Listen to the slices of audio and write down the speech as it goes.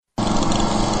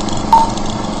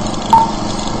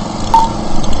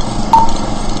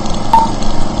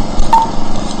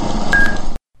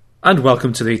And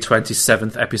welcome to the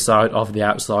 27th episode of the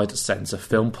Outside Centre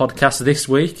Film Podcast. This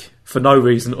week, for no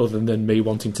reason other than me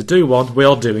wanting to do one, we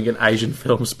are doing an Asian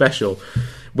film special,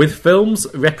 with films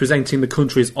representing the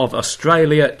countries of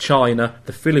Australia, China,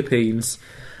 the Philippines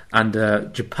and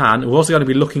Japan. We're also going to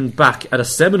be looking back at a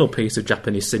seminal piece of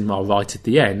Japanese cinema right at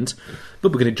the end,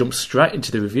 but we're going to jump straight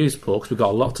into the reviews, Paul, because we've got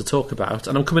a lot to talk about,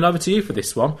 and I'm coming over to you for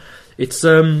this one. It's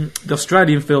the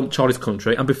Australian film Charlie's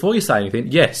Country, and before you say anything,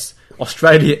 yes,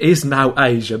 Australia is now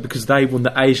Asia because they won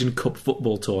the Asian Cup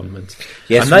football tournament.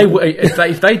 Yes, and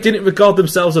if they didn't regard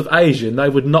themselves as Asian, they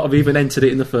would not have even entered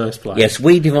it in the first place. Yes,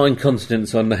 we divine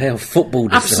continents on how football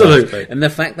decides. Absolutely. And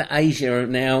the fact that Asia are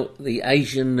now, the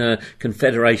Asian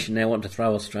Confederation now want to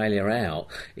throw Australia out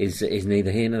is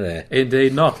neither here nor there.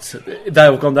 Indeed not. They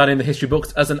have gone down in the history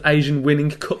books as an Asian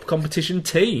winning cup competition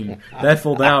team.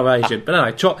 Therefore they are Asian. But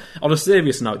anyway, on a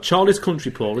serious note, Charlie's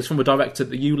Country, Paul, is from a director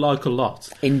that you like a lot.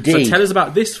 Indeed. So tell us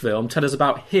about this film, tell us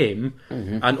about him,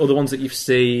 and other ones that you've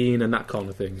seen and that kind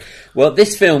of thing. Well,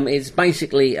 this film is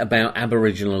basically about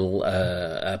Aboriginal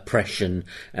oppression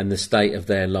and the state of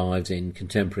their lives in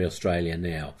contemporary Australia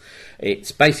now.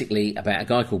 It's basically about a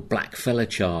guy called Blackfella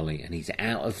Charlie, and he's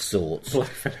out of sorts.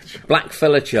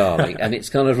 Blackfella Charlie, and it's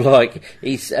kind of like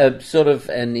he's sort of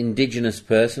an indigenous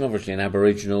person, obviously an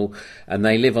Aboriginal, and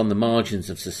they live on the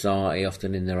margins of society,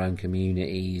 often in their own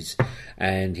communities,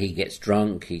 and he gets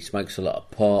drunk, he smokes a lot of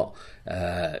pot,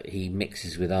 he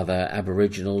mixes with other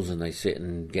Aboriginals, and they sit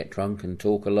and get drunk and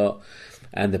talk a lot.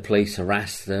 And the police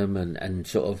harass them and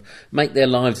sort of make their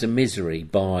lives a misery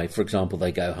by, for example,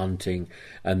 they go hunting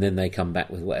and then they come back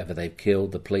with whatever they've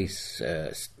killed. The police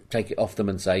take it off them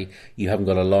and say, you haven't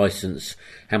got a licence.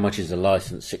 How much is a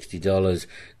licence? $60.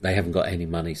 They haven't got any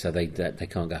money, so they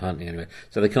can't go hunting anyway.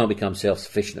 So they can't become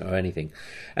self-sufficient or anything.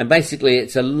 And basically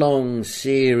it's a long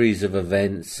series of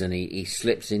events, and he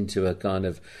slips into a kind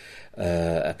of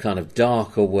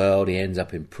darker world. He ends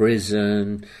up in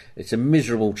prison. It's a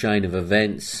miserable chain of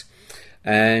events,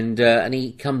 and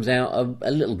he comes out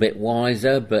a little bit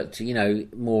wiser, but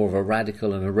more of a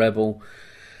radical and a rebel.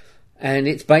 And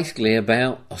it's basically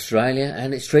about Australia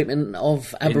and its treatment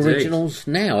of Aboriginals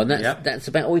now, and that's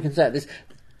about all we can say.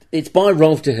 It's by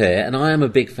Rolf de Heer, and I am a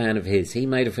big fan of his. He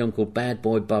made a film called Bad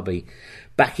Boy Bubby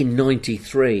back in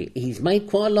 '93. He's made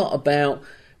quite a lot about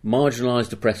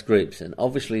marginalised, oppressed groups, and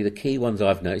obviously the key ones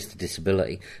I've noticed are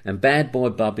disability. And Bad Boy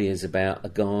Bubby is about a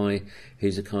guy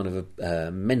who's a kind of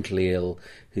a mentally ill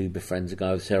who befriends a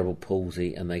guy with cerebral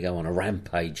palsy, and they go on a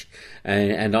rampage.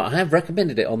 And I have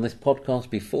recommended it on this podcast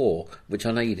before, which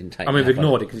I know you didn't take. I mean, we've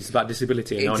ignored it because it's about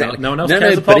disability. And exactly. No one else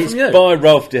cares apart from you. It's by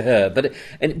Rolf de Heer. But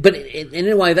in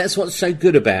a way, that's what's so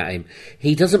good about him.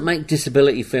 He doesn't make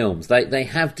disability films. They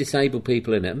have disabled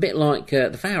people in it. A bit like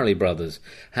the Farrelly brothers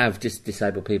have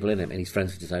disabled people in it, and he's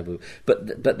friends with disabled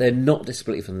people. But they're not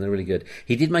disability films. They're really good.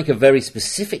 He did make a very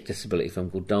specific disability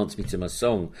film called Dance Me to My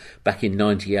Song back in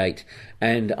 '98.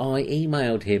 And I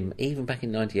emailed him, even back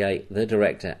in '98, the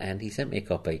director, and he sent me a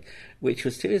copy, which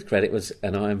was, to his credit,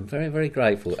 and I'm very, very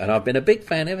grateful. And I've been a big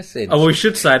fan ever since. Oh, well, we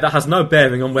should say that has no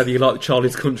bearing on whether you like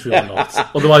Charlie's Country or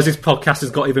not. Otherwise, this podcast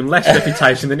has got even less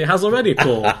reputation than it has already,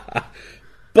 Paul.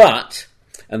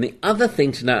 And the other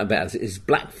thing to note about it is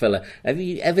Blackfella. Have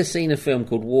you ever sseen a film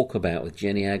called Walkabout with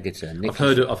Jenny Agutter? I've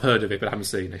heard of it, but I haven't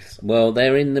seen it. Well,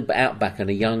 they're in the outback, and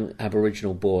a young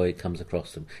Aboriginal boy comes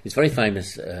across them. It's very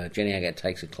famous. Jenny Agutter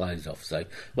takes her clothes off, so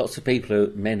lots of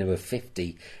men who are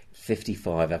 50,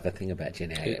 55 have a thing about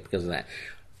Jenny Agutter because of that.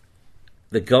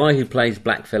 The guy who plays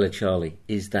Blackfella Charlie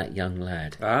is that young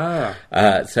lad.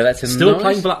 So that's still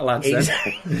playing black lads.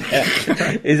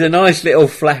 It's a nice little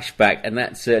flashback, and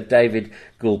that's David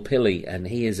Gulpilly, and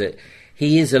he is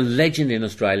a legend in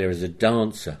Australia as a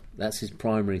dancer. That's his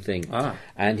primary thing.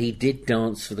 And he did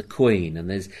dance for the Queen, and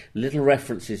there's little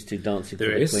references to dancing for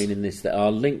the Queen in this that are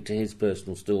linked to his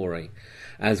personal story,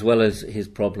 as well as his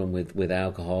problem with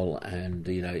alcohol, and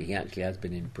he actually has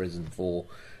been in prison for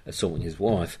assaulting his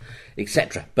wife,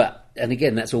 etc. And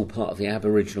again, that's all part of the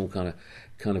Aboriginal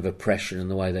kind of oppression and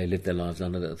the way they live their lives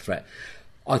under the threat.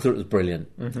 I thought it was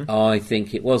brilliant. Mm-hmm. I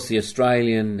think it was the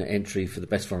Australian entry for the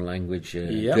best foreign language,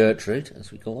 Gertrude,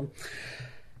 as we call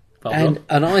them.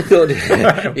 And I thought,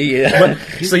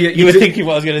 So you were thinking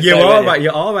what I was going to say.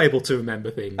 You are able to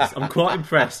remember things. I'm quite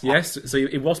impressed. Yes, so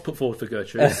it was put forward for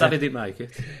Gertrude. Sadly, didn't make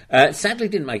it. Sadly,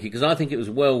 didn't make it because I think it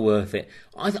was well worth it.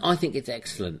 I think it's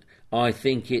excellent. I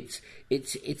think it's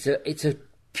a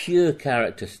pure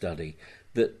character study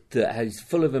that is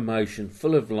full of emotion,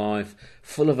 full of life,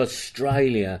 full of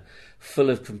Australia, full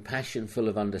of compassion, full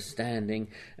of understanding,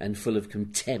 and full of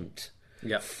contempt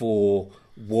for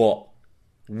what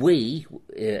we,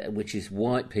 which is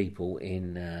white people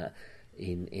in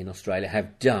Australia,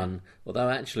 have done, although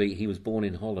actually he was born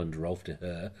in Holland, Rolf de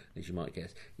Heer, as you might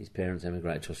guess. His parents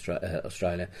emigrated to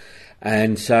Australia.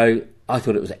 And so I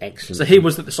thought it was excellent.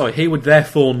 So he would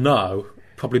therefore know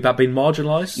probably about being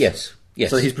marginalised? Yes.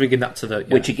 So he's bringing that to the...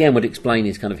 Yeah. Which again would explain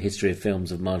his kind of history of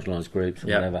films of marginalised groups or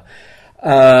whatever.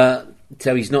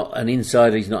 So he's not an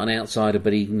insider, he's not an outsider,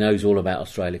 but he knows all about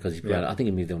Australia because he's grown up. I think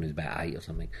he moved on when he was about 8 or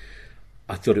something.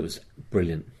 I thought it was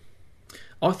brilliant.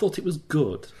 I thought it was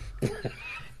good.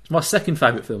 It's my second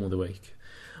favourite film of the week.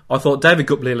 I thought David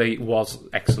Gupp-Lilly was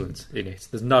excellent in it.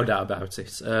 There's no doubt about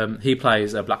it. He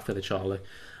plays Blackfeather Charlie.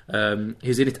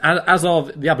 He's in it, as are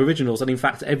the Aboriginals, and in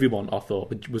fact everyone, I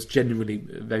thought, was genuinely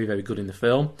very, very good in the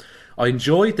film. I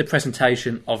enjoyed the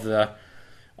presentation of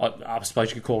I suppose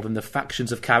you could call them the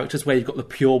factions of characters, where you've got the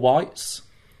pure whites,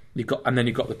 and then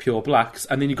you've got the pure blacks,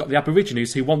 and then you've got the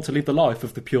Aborigines who want to live the life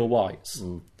of the pure whites.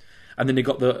 And then you've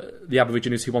got the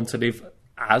Aborigines who want to live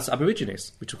as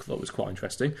Aborigines, which I thought was quite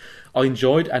interesting. I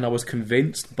enjoyed and I was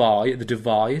convinced by the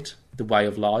divide, the way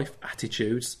of life,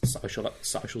 attitudes,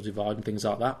 social divide and things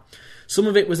like that. Some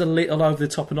of it was a little over the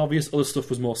top and obvious, other stuff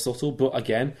was more subtle, but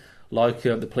again, like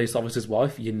the police officer's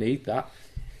wife, you need that.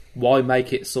 Why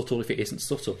make it subtle if it isn't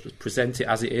subtle? Just present it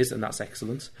as it is, and that's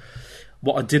excellent.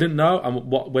 What I didn't know,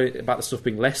 and about the stuff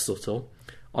being less subtle,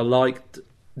 I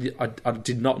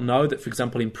did not know that, for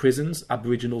example, in prisons,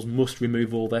 Aboriginals must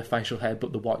remove all their facial hair,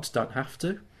 but the whites don't have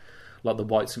to. Like the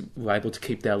whites were able to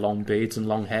keep their long beards and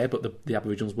long hair, but the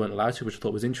Aboriginals weren't allowed to, which I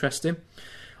thought was interesting.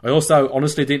 I also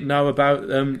honestly didn't know about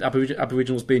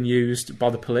Aboriginals being used by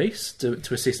the police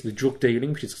to assist with drug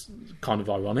dealing, which is kind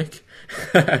of ironic.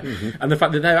 And the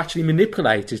fact that they're actually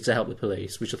manipulated to help the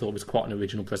police, which I thought was quite an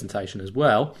original presentation as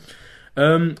well.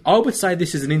 I would say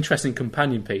this is an interesting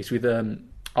companion piece with...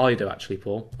 Ida, actually,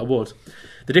 Paul. I would.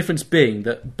 The difference being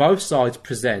that both sides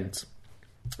present...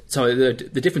 So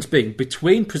the difference being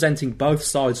between presenting both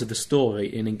sides of the story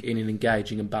in an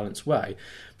engaging and balanced way,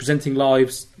 presenting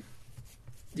lives,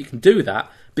 you can do that,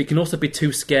 but you can also be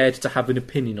too scared to have an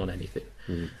opinion on anything.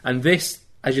 And this,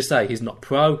 as you say, he's not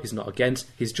pro, he's not against,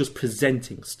 he's just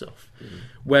presenting stuff.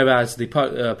 Whereas the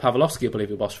Pavlovsky, I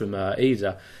believe it was, from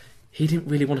Ida, he didn't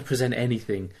really want to present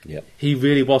anything. He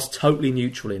really was totally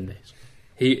neutral in this.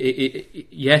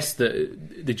 Yes,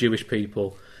 the Jewish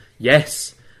people,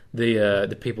 yes,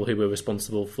 the people who were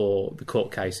responsible for the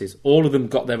court cases, all of them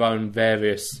got their own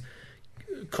various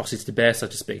crosses to bear, so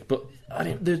to speak. But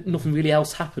nothing really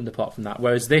else happened apart from that.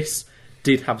 Whereas this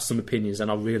did have some opinions,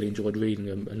 and I really enjoyed reading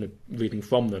them and reading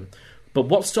from them. But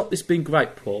what stopped this being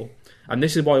great, Paul, and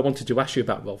this is why I wanted to ask you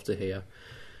about Rolf de Heer,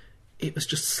 it was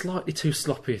just slightly too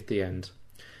sloppy at the end.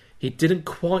 He didn't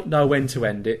quite know when to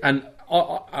end it, and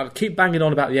I keep banging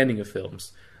on about the ending of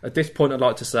films. At this point, I'd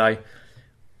like to say,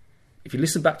 if you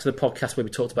listen back to the podcast where we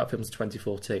talked about films in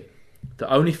 2014, the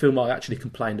only film I actually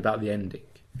complained about the ending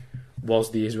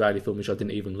was the Israeli film, which I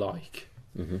didn't even like.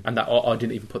 And that I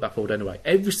didn't even put that forward anyway.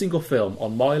 Every single film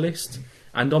on my list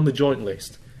and on the joint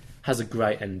list has a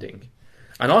great ending.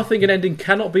 And I think an ending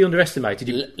cannot be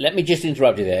underestimated. Let me just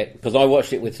interrupt you there, because I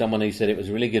watched it with someone who said it was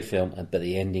a really good film, but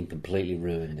the ending completely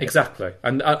ruined it. Exactly.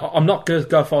 And I'm not going to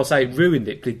go far as say it ruined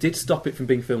it, but it did stop it from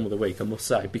being film of the week, I must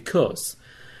say, because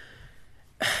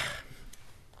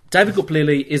David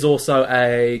Gupp-Lilly is also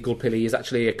Gupp-Lilly is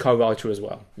actually a co-writer as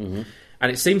well.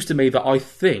 And it seems to me that I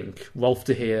think Rolf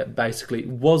de Heer basically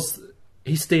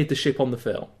he steered the ship on the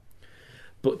film.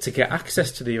 But to get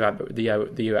access to the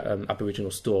Aboriginal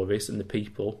stories and the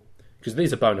people, because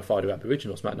these are bona fide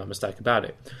Aboriginals, make no mistake about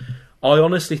it, I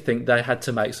honestly think they had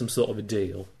to make some sort of a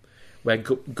deal where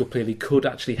Gupp-Lilly could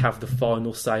actually have the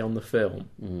final say on the film.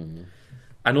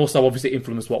 And also obviously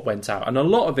influence what went out. And a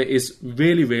lot of it is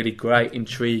really, really great,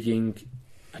 intriguing,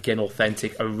 again,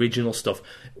 authentic, original stuff.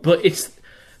 But it's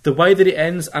the way that it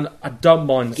ends, and I don't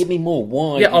mind... Give me more.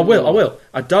 Why? Yeah, I will.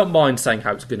 I don't mind saying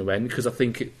how it's going to end, because I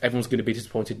think everyone's going to be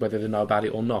disappointed whether they know about it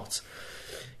or not.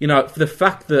 For the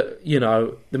fact that,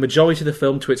 the majority of the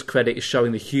film, to its credit, is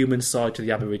showing the human side to the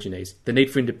Aborigines. The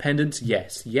need for independence,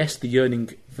 yes. Yes, the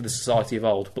yearning for the society of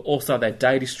old, but also their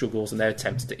daily struggles and their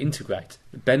attempts to integrate.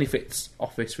 The benefits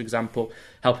office, for example,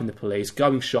 helping the police,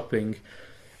 going shopping...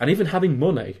 And even having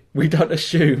money. We don't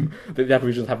assume that the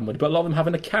Aboriginals have money, but a lot of them have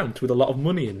an account with a lot of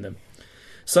money in them.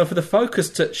 So for the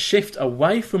focus to shift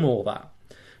away from all that,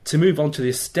 to move on to the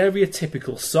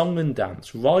stereotypical song and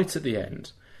dance right at the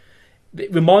end,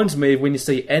 it reminds me of when you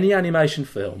see any animation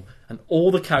film and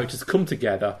all the characters come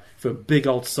together for a big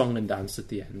old song and dance at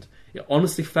the end. It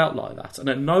honestly felt like that. And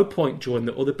at no point during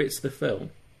the other bits of the film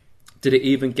did it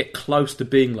even get close to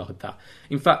being like that.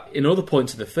 In fact, in other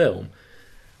points of the film,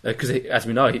 because as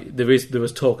we know, there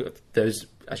was talk. There's,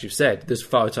 as you've said, there's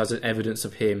photos and evidence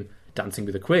of him dancing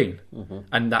with the Queen,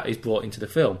 and that is brought into the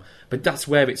film. But that's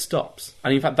where it stops.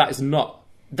 And in fact,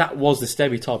 that was the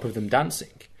stereotype of them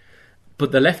dancing.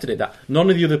 But they left it at that.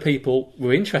 None of the other people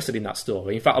were interested in that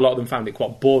story. In fact, a lot of them found it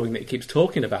quite boring that he keeps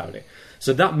talking about it.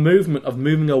 So that movement of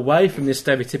moving away from this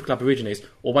stereotypical Aborigines,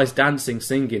 always dancing,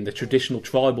 singing, the traditional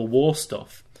tribal war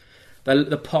stuff, they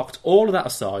parked all of that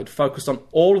aside, focused on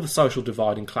all of the social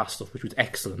divide and class stuff, which was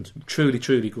excellent, truly,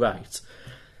 truly great.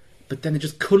 But then they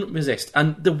just couldn't resist.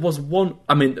 And there was one...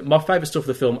 I mean, my favourite stuff of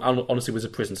the film, honestly, was the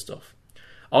prison stuff.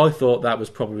 I thought that was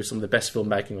probably some of the best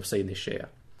filmmaking I've seen this year.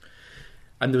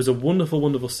 And there was a wonderful,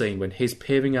 wonderful scene when he's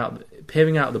peering out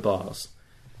the bars,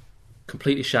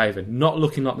 completely shaven, not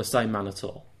looking like the same man at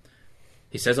all.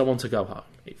 He says, I want to go home.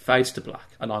 It fades to black,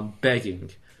 and I'm begging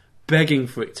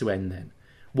for it to end then.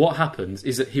 What happens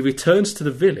is that he returns to the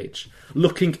village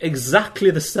looking exactly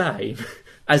the same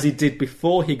as he did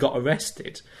before he got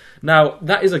arrested. Now,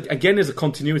 that is, again, is a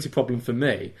continuity problem for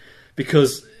me,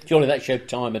 because... Surely that showed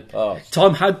time had passed.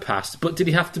 Time had passed, but did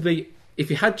he have to be... If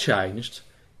he had changed,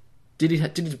 did it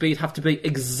have to be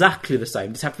exactly the same?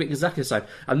 Did it have to be exactly the same?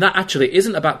 And that actually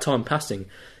isn't about time passing.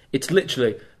 It's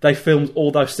literally, they filmed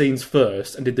all those scenes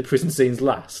first and did the prison scenes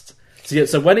last.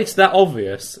 So when it's that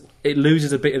obvious, it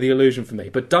loses a bit of the illusion for me.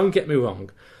 But don't get me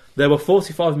wrong, there were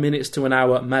 45 minutes to an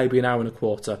hour, maybe an hour and a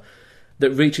quarter,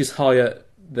 that reaches higher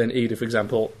than Ida, for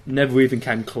example, never even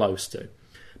came close to.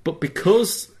 But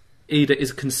because Ida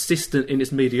is consistent in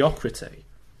its mediocrity,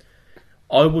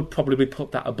 I would probably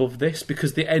put that above this,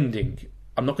 because the ending,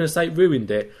 I'm not going to say it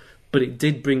ruined it, but it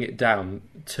did bring it down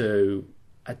to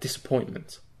a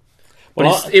disappointment.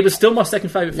 Well, it was still my second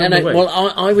favourite film of the week.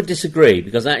 Well, I would disagree,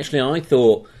 because actually I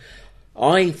thought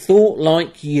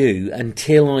like you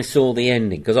until I saw the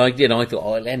ending, because I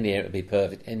thought, it'll end here, it'll be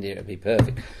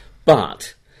perfect.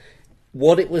 But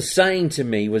what it was saying to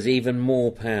me was even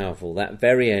more powerful, that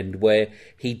very end, where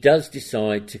he does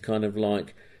decide to kind of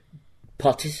like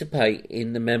participate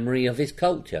in the memory of his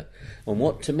culture. And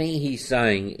what to me he's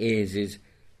saying is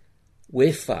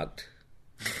we're fucked.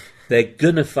 They're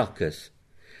gonna fuck us.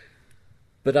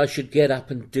 But I should get up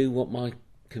and do what my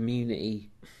community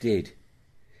did.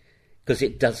 Because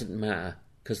it doesn't matter.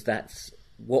 Because that's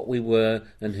what we were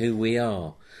and who we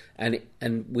are. And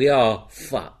we are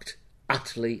fucked.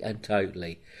 Utterly and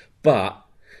totally. But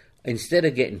instead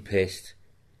of getting pissed,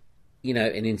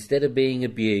 and instead of being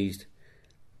abused,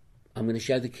 I'm going to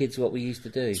show the kids what we used to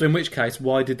do. So in which case,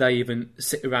 why did they even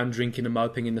sit around drinking and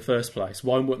moping in the first place?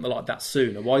 Why weren't they like that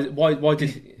sooner? Why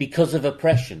did... Because of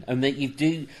oppression. And that you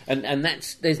do... And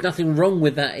that's... There's nothing wrong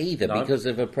with that either. No. Because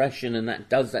of oppression, and that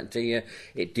does that to you.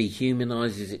 It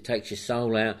dehumanises, it takes your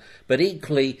soul out. But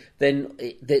equally, then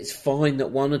it's fine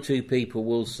that one or two people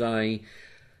will say,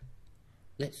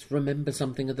 let's remember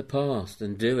something of the past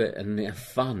and do it and have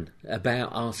fun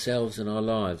about ourselves and our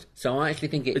lives. So I actually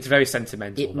think it's very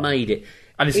sentimental. It made it,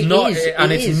 and it's not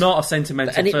a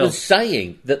sentimental film. And it film. was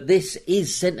saying that this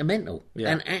is sentimental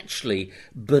and actually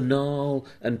banal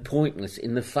and pointless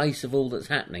in the face of all that's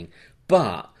happening.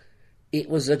 But it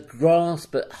was a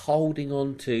grasp at holding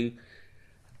on to.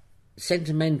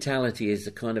 Sentimentality is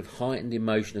the kind of heightened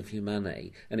emotion of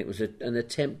humanity, and it was an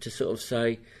attempt to sort of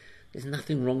say, there's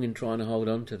nothing wrong in trying to hold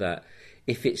on to that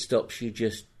if it stops you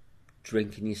just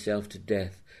drinking yourself to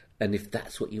death, and if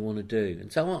that's what you want to do. And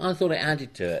so I thought it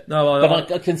added to it.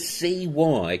 I can see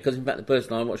why, because in fact the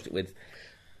person I watched it with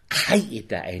hated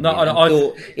that ending. I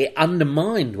thought it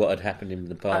undermined what had happened in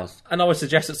the past. And I would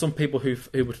suggest that some people who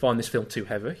would find this film too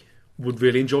heavy would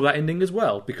really enjoy that ending as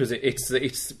well, because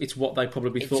it's what they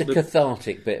probably thought. It's a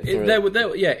cathartic bit. It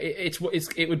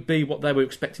would be what they were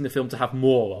expecting the film to have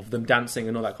more of, them dancing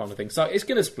and all that kind of thing. So it's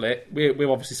going to split. We're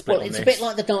obviously split on this. It's a bit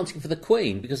like the dancing for the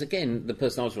Queen, because again, the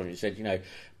person I was watching said,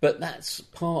 but that's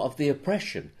part of the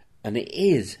oppression, and it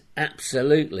is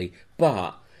absolutely.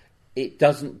 But it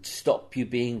doesn't stop you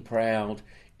being proud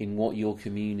in what your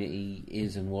community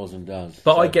is and was and does.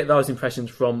 But I get those impressions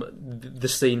from the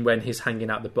scene when he's hanging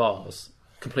out the bars,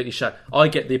 completely shut. I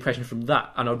get the impression from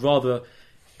that, and I'd rather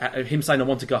him saying I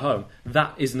want to go home.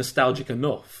 That is nostalgic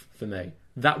enough for me.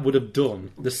 That would have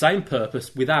done the same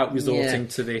purpose without resorting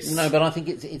to this. No, but I think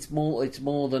it's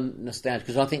more than nostalgic,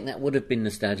 because I think that would have been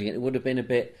nostalgic. It would have been a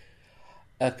bit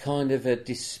a kind of a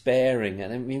despairing,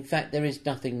 and in fact there is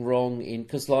nothing wrong in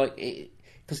because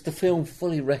the film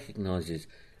fully recognises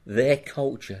their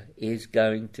culture is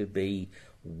going to be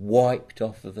wiped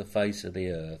off of the face of the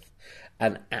earth.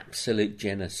 An absolute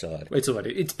genocide.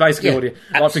 It's basically already...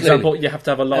 Like, for example, you have to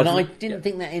have a large... And I didn't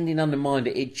think that ending undermined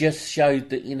it. It just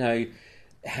showed that,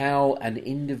 how an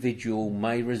individual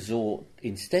may resort,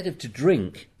 instead of to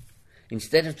drink,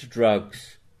 instead of to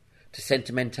drugs, to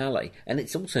sentimentality. And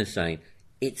it's also saying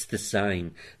it's the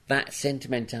same. That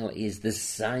sentimentality is the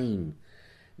same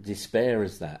despair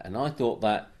as that. And I thought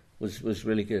that was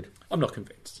really good. I'm not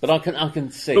convinced. But I can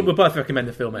see. But we'll both recommend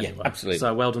the film anyway. Yeah, absolutely.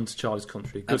 So well done to Charlie's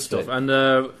Country. Good Absolutely. stuff.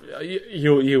 And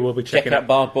you will be checking Check out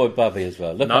Bad Boy Bubby as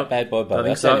well. Look at Bad Boy Bubby. I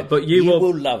think so. But you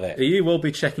will love it. You will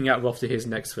be checking out Rob to his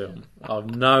next film.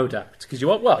 I've no doubt. Because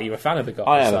you're a fan of the guy.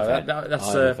 I am so a fan.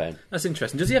 That's a fan. That's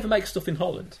interesting. Does he ever make stuff in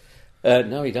Holland?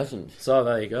 No, he doesn't. So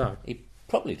there you go. He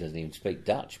probably doesn't even speak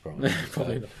Dutch, probably.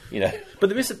 Probably not. You know. But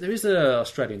there is an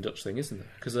Australian Dutch thing, isn't there?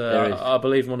 Because I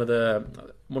believe one of the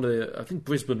I think not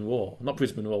Brisbane Roar.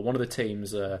 One of the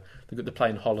teams they're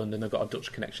playing Holland and they've got a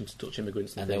Dutch connection to Dutch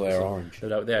immigrants and they wear orange.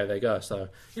 There they go. So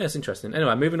yeah, it's interesting.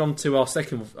 Anyway, moving on to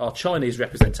our Chinese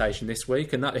representation this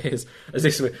week, and that is as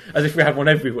if we have one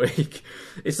every week.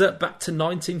 It's back to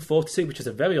 1942, which is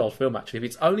a very old film actually.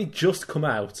 It's only just come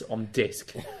out on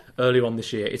disc. Earlier on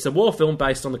this year. It's a war film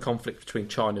based on the conflict between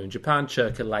China and Japan,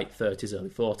 circa late 30s, early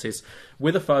 40s,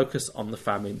 with a focus on the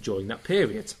famine during that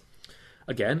period.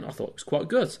 Again, I thought it was quite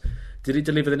good. Did it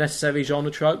deliver the necessary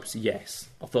genre tropes? Yes.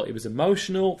 I thought it was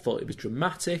emotional, thought it was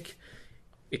dramatic.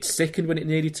 It sickened when it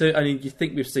needed to. I mean, you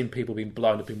think we've seen people being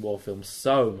blown up in war films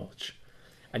so much,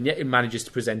 and yet it manages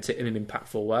to present it in an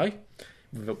impactful way,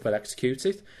 well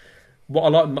executed.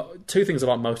 Two things I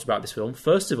like most about this film.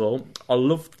 First of all, I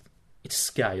love its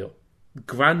scale,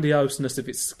 grandioseness of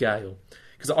its scale,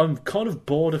 because I'm kind of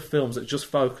bored of films that just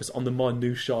focus on the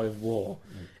minutiae of war.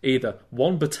 Either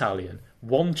one battalion,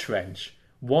 one trench,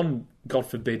 one, God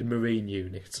forbid, marine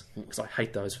unit, because I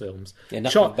hate those films. Yeah,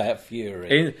 nothing about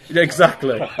fury.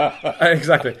 Exactly.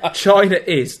 Exactly. China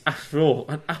is, after all,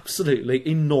 an absolutely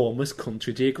enormous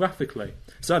country geographically.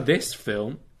 So this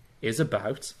film is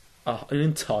about an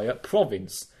entire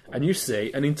province, and you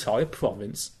see an entire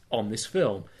province on this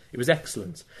film. It was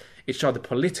excellent. It showed the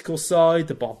political side,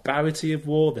 the barbarity of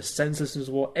war, the senselessness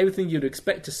of war, everything you'd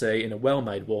expect to see in a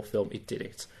well-made war film. It did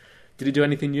it. Did it do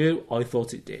anything new? I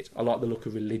thought it did. I like the look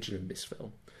of religion in this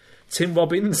film. Tim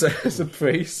Robbins as a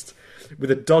priest with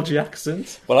a dodgy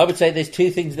accent. Well, I would say there's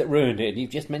two things that ruined it, and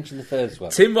you've just mentioned the first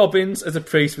one. Tim Robbins as a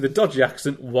priest with a dodgy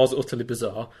accent was utterly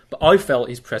bizarre, but I felt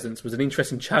his presence was an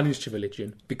interesting challenge to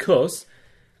religion because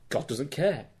God doesn't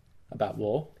care about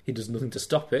war. He does nothing to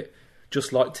stop it.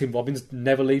 Just like Tim Robbins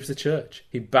never leaves the church.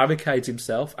 He barricades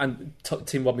himself, and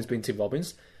Tim Robbins being Tim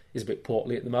Robbins is a bit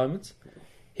portly at the moment.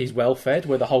 He's well fed,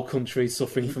 where the whole country is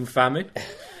suffering from famine.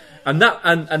 And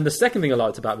the second thing I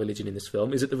liked about religion in this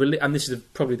film is that and this is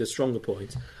probably the stronger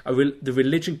point, the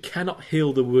religion cannot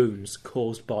heal the wounds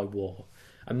caused by war.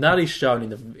 And that is shown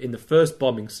in the first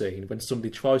bombing scene when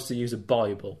somebody tries to use a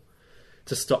Bible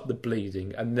to stop the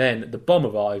bleeding, and then the bomb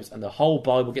arrives and the whole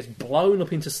Bible gets blown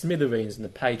up into smithereens and the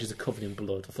pages are covered in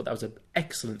blood. I thought that was an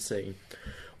excellent scene.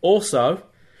 Also,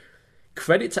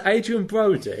 credit to Adrian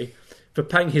Brody for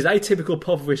playing his atypical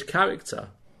impoverished character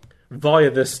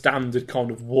via the standard kind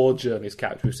of war journalist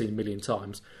character we've seen a million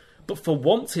times. But for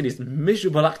once in his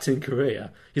miserable acting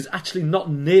career, he's actually not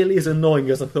nearly as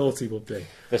annoying as I thought he would be.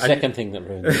 The second thing that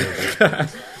ruined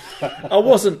it. I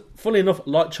wasn't, funnily enough,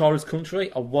 like Charlie's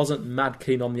Country, I wasn't mad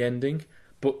keen on the ending.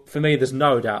 But for me, there's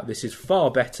no doubt this is far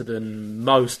better than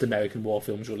most American war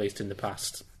films released in the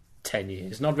past 10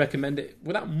 years. And I'd recommend it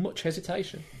without much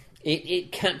hesitation.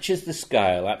 It captures the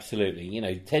scale, absolutely.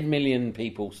 10 million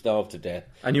people starved to death.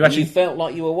 And you felt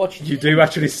like you were watching. You do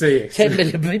actually see it. 10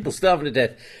 million people starving to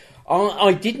death.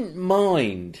 I didn't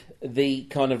mind the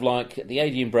kind of like the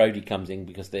Adrian Brody comes in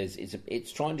because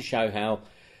it's trying to show how.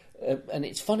 And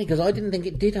it's funny because I didn't think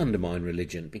it did undermine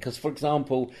religion because, for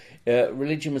example,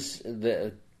 religion was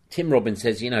Tim Robbins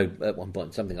says, at one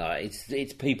point something like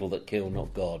it's people that kill,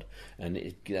 not God,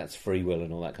 and that's free will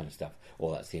and all that kind of stuff,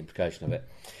 or that's the implication of it.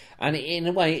 And in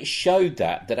a way, it showed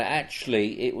that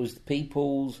actually it was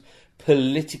people's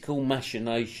political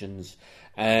machinations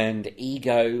and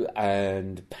ego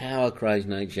and power-crazed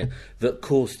nature that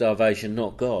caused starvation,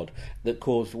 not God, that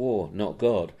caused war, not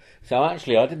God. So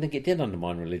actually, I didn't think it did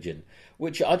undermine religion,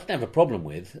 which I didn't have a problem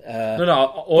with. But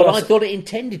I thought it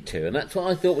intended to, and that's what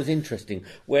I thought was interesting,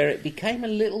 where it became a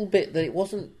little bit that it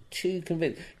wasn't too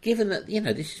convincing, given that,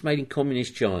 this is made in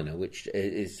communist China, which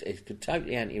is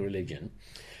totally anti-religion,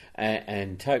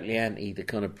 and totally anti the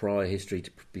kind of prior history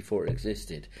before it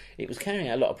existed. It was carrying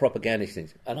out a lot of propagandist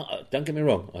things. And don't get me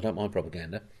wrong, I don't mind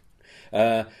propaganda.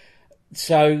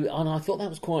 and I thought that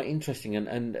was quite interesting,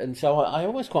 and so I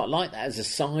always quite like that as a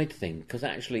side thing, because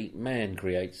actually man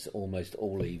creates almost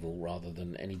all evil rather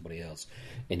than anybody else,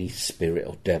 any spirit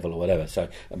or devil or whatever. So,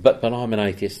 but I'm an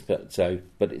atheist, but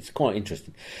it's quite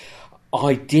interesting.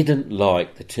 I didn't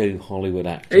like the two Hollywood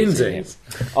actors. Indeed.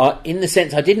 In the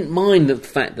sense, I didn't mind the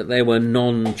fact that there were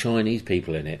non-Chinese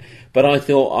people in it, but I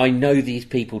thought I know these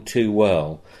people too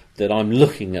well that I'm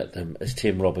looking at them as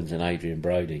Tim Robbins and Adrian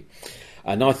Brody.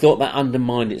 And I thought that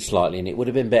undermined it slightly, and it would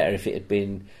have been better if it had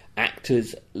been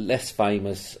actors less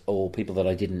famous or people that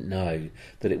I didn't know,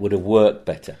 that it would have worked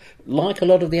better. Like a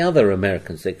lot of the other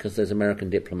Americans, because there's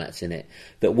American diplomats in it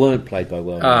that weren't played by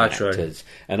well-known actors.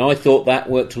 And I thought that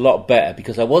worked a lot better,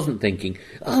 because I wasn't thinking,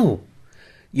 oh,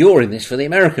 you're in this for the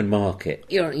American market.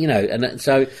 And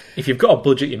so... If you've got a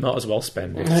budget, you might as well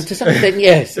spend it. To some extent,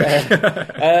 yes.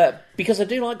 Because I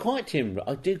do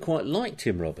quite like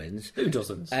Tim Robbins. Who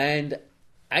doesn't? And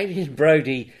Adrian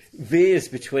Brody veers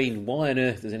between why on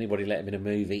earth does anybody let him in a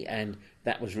movie and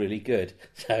that was really good.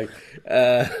 So,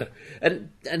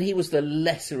 and he was the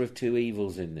lesser of two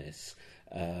evils in this.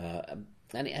 And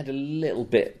it had a little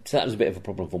bit, so that was a bit of a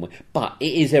problem for me. But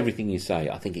it is everything you say.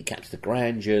 I think it captures the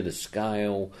grandeur, the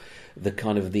scale, the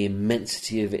kind of the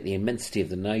immensity of it, the immensity of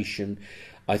the nation.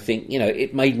 I think,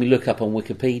 it made me look up on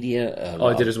Wikipedia.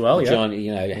 I did as well,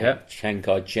 Chiang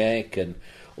Kai-shek and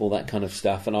all that kind of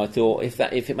stuff. And I thought, if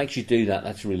it makes you do that,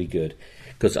 that's really good.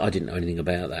 Because I didn't know anything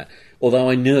about that. Although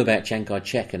I knew about Chiang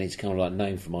Kai-shek, and it's kind of like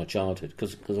known from my childhood.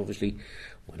 Because obviously,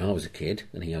 when I was a kid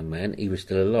and a young man, he was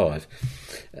still alive.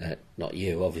 Not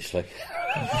you, obviously.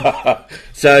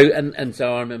 So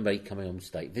I remember coming on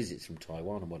state visits from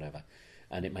Taiwan and whatever.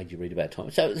 And it made you read about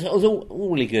Taiwan. So it was all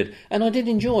really good. And I did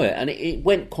enjoy it. And it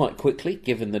went quite quickly,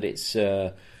 given that it's...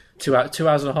 2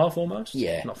 hours and a half almost?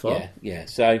 Yeah. Not far. Yeah.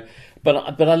 So,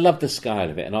 but I love the scale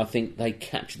of it, and I think they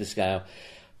capture the scale.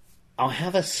 I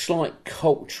have a slight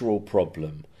cultural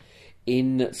problem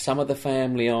in some of the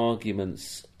family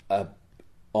arguments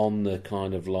on the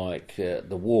kind of like the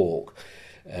walk,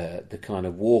 the kind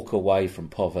of walk away from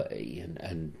poverty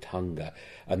and hunger.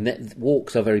 And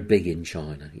walks are very big in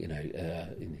China,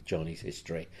 in Chinese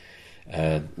history.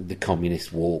 The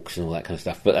communist walks and all that kind of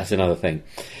stuff, but that's another thing.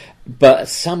 But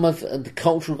some of the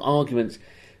cultural arguments,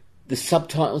 the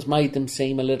subtitles made them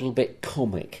seem a little bit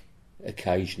comic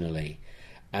occasionally.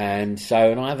 And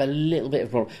I have a little bit of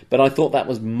a problem. But I thought that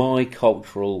was my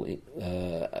cultural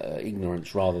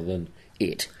ignorance rather than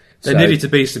it. There needed to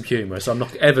be some humour, so I'm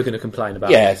not ever going to complain about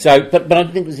it. Yeah, but I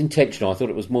didn't think it was intentional. I thought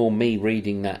it was more me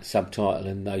reading that subtitle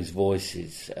and those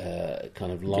voices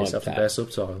kind of like that. Their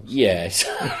subtitles. Yes.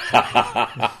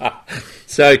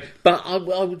 But I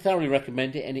would thoroughly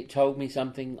recommend it, and it told me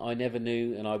something I never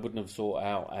knew and I wouldn't have sought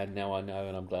out, and now I know,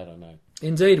 and I'm glad I know.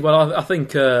 Indeed. Well, I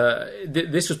think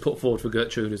this was put forward for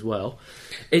Gertrude as well.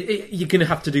 You're going to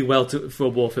have to do well for a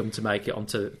war film to make it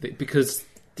onto... Because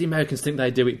the Americans think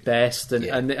they do it best,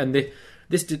 and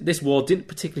this war didn't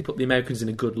particularly put the Americans in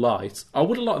a good light. I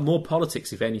would have liked more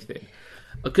politics, if anything.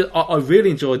 I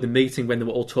really enjoyed the meeting when they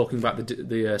were all talking about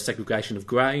the segregation of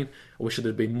grain. I wish there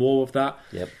had been more of that.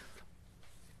 Yep.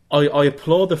 I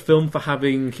applaud the film for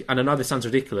having, and I know this sounds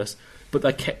ridiculous, but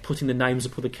they kept putting the names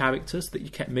of other characters that you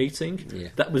kept meeting. Yeah.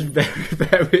 That was very,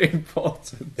 very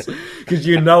important. Because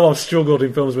I've struggled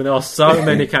in films when there are so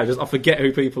many characters, I forget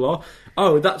who people are.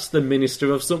 Oh, that's the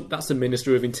Minister of that's the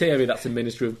Minister of Interior, that's the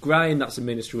Minister of Grain, that's the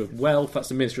Minister of Wealth, that's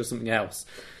the Minister of something else.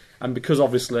 And because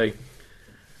obviously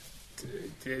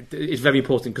it's very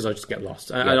important, because I just get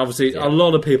lost. And obviously a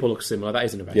lot of people look similar. That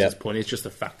isn't a racist point, it's just a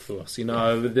fact for us.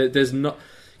 There's not...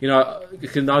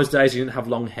 in those days you didn't have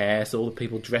long hair, so all the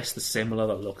people dressed similar,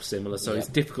 that look similar, so it's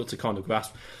difficult to kind of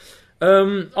grasp.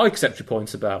 I accept your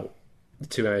points about the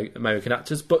two American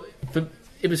actors, but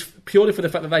it was purely for the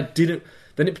fact that they didn't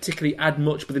particularly add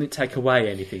much, but they didn't take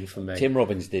away anything from me. Tim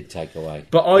Robbins did take away.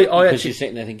 But I because actually... you're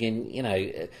sitting there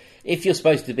thinking, if you're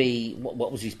supposed to be...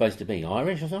 What was he supposed to be,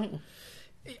 Irish or something?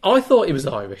 I thought he was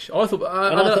Irish. I thought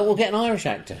we'll get an Irish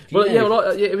actor.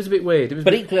 It was a bit weird.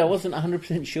 But equally, I wasn't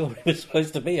 100% sure he was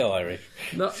supposed to be Irish.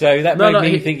 So that made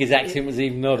me think his accent was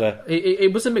even odder.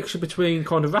 It was a mixture between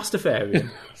kind of Rastafarian,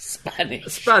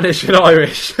 Spanish and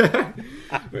Irish.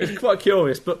 It's quite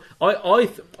curious. But I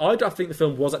think the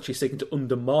film was actually seeking to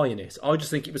undermine it. I just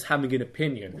think it was having an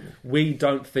opinion. We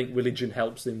don't think religion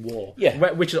helps in war.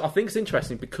 Yeah. Which I think is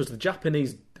interesting, because the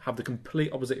Japanese have the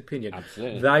complete opposite opinion.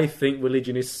 Absolutely. They think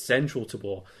religion is central to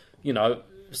war.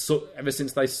 Ever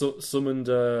since they summoned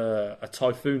a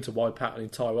typhoon to wipe out an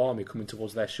entire army coming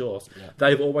towards their shores,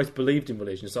 they've always believed in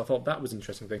religion. So I thought that was an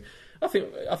interesting thing. I think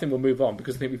we'll move on,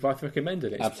 because I think we both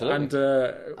recommended it. Absolutely.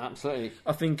 And absolutely.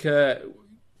 I think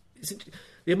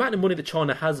the amount of money that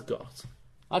China has got.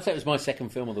 I'd say it was my second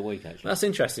film of the week, actually. That's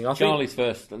interesting. Charlie's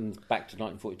first and back to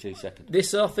 1942 second.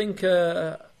 This, I think,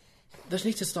 they just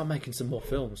need to start making some more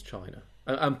films, China,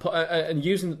 and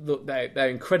using their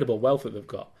incredible wealth that they've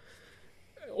got,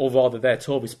 or rather their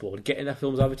tourist board, getting their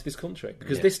films over to this country.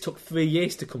 Because this took 3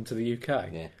 years to come to the UK.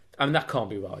 Yeah. I mean, that can't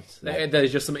be right. No.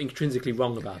 There's just something intrinsically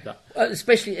wrong about that.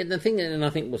 Especially, and the thing, and I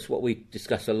think was what we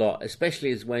discuss a lot, especially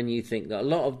is when you think that a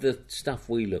lot of the stuff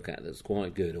we look at that's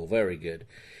quite good or very good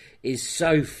is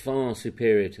so far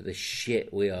superior to the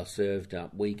shit we are served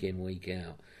up week in, week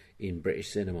out in British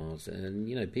cinemas. And,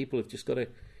 you know, people have just got to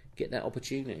get that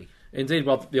opportunity. Indeed,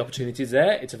 well, the opportunity is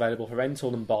there. It's available for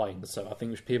rental and buying. So I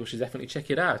think people should definitely check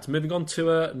it out. Moving on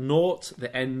to Norte,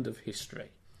 the End of History.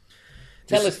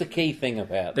 Tell us the key thing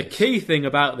about this. The key thing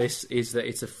about this is that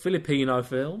it's a Filipino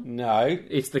film. No.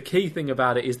 The key thing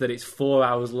about it is that it's 4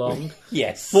 hours long.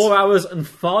 Yes. 4 hours and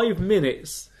 5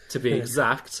 minutes, to be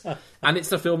exact. And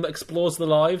it's a film that explores the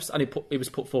lives, and it was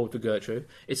put forward for Gertrude.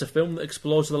 It's a film that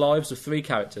explores the lives of 3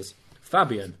 characters.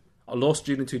 Fabian, a law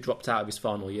student who dropped out of his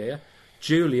final year.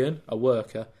 Julian, a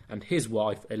worker, and his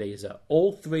wife, Eliza.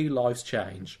 All 3 lives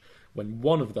change when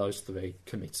one of those 3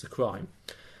 commits a crime.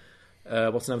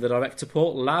 What's the name of the director,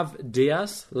 Paul? Lav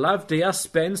Diaz. Lav Diaz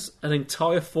spends an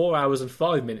entire 4 hours and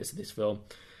 5 minutes of this film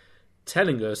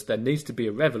telling us there needs to be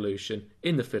a revolution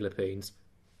in the Philippines,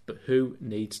 but who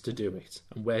needs to do it,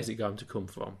 and where's it going to come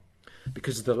from?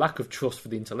 Because of the lack of trust for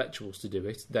the intellectuals to do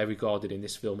it, they're regarded in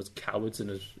this film as cowards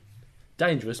and as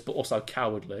dangerous, but also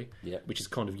cowardly, which is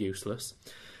kind of useless.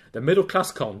 The middle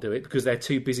class can't do it because they're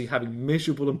too busy having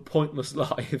miserable and pointless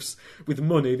lives with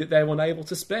money that they're unable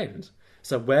to spend.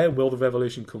 So where will the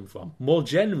revolution come from? More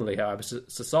generally, however,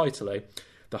 societally,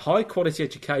 the high-quality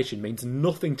education means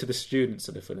nothing to the students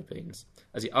of the Philippines,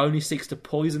 as it only seeks to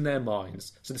poison their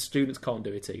minds, so the students can't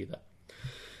do it either.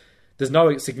 There's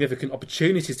no significant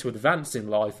opportunities to advance in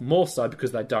life, more so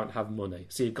because they don't have money.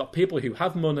 So you've got people who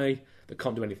have money that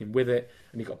can't do anything with it,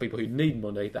 and you've got people who need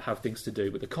money that have things to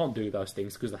do, but they can't do those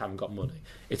things because they haven't got money.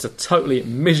 It's a totally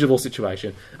miserable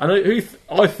situation. And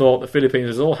I thought the Philippines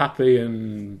was all happy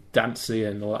and dancy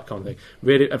and all that kind of thing,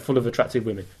 really, and full of attractive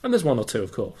women. And there's one or two,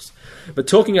 of course. But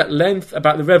talking at length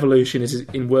about the revolution is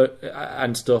in work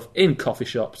and stuff in coffee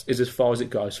shops is as far as it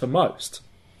goes for most.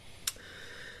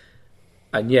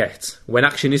 And yet, when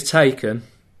action is taken,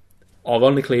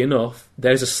 ironically enough,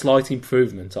 there's a slight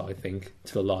improvement, I think,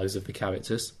 to the lives of the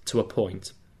characters, to a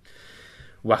point.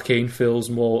 Joaquin feels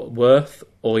more worth,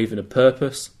 or even a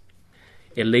purpose.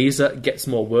 Eliza gets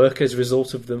more work as a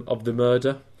result of the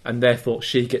murder, and therefore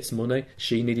she gets money.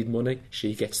 She needed money,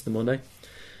 she gets the money.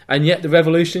 And yet the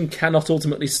revolution cannot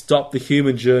ultimately stop the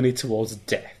human journey towards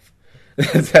death.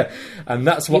 And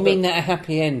that's what you mean that a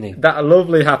happy ending? That a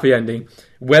lovely happy ending.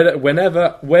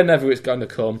 Whenever it's going to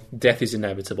come, death is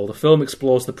inevitable. The film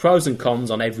explores the pros and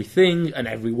cons on everything and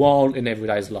everyone in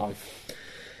everyday's life.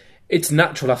 It's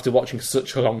natural after watching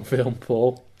such a long film,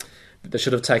 Paul, that they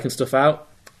should have taken stuff out.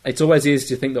 It's always easy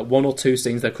to think that one or two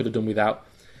scenes they could have done without.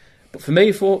 But for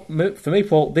me,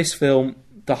 Paul, this film,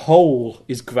 the whole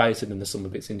is greater than the sum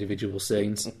of its individual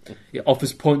scenes. It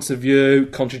offers points of view,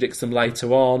 contradicts them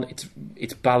later on.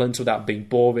 It's balanced without being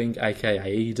boring, aka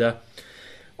Ida.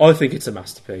 I think it's a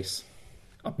masterpiece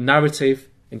of narrative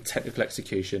and technical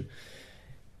execution.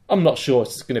 I'm not sure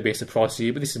it's going to be a surprise to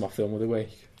you, but this is my film of the week.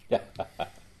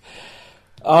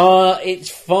 It's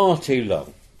far too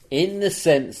long, in the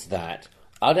sense that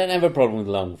I don't have a problem with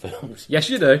long films. Yes,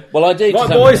 you do. Well, I do. Right,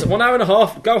 boys, 1 hour and a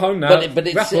half. Go home now. But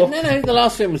it's, wrap up. No, the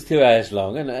last film was 2 hours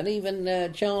long, and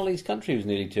even Charlie's Country was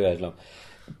nearly 2 hours long.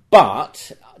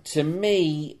 But to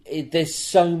me, there's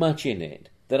so much in it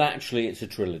that actually it's a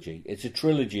trilogy. It's a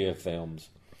trilogy of films.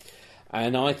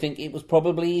 And I think it was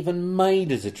probably even made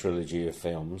as a trilogy of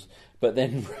films, but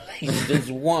then released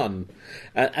as one.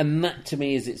 And that, to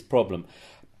me, is its problem.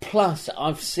 Plus,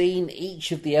 I've seen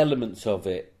each of the elements of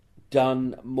it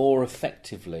done more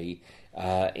effectively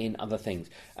in other things.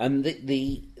 And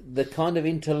the kind of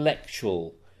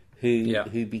intellectual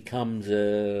who becomes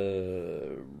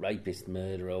a rapist,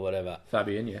 murderer, or whatever.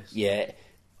 Fabian, yes. Yeah.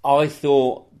 I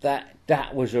thought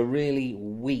that was a really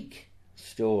weak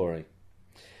story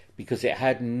because it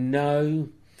had no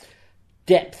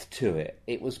depth to it.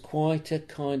 It was quite a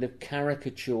kind of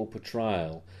caricature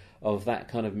portrayal of that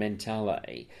kind of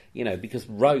mentality, because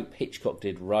Hitchcock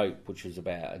did Rope, which was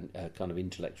about a kind of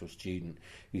intellectual student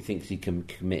who thinks he can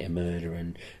commit a murder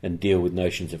and deal with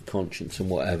notions of conscience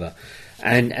and whatever.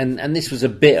 And this was a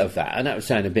bit of that, and that was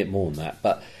saying a bit more than that,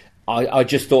 but I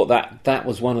just thought that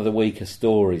was one of the weaker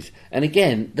stories. And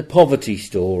again, the poverty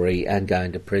story and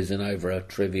going to prison over a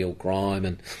trivial crime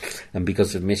and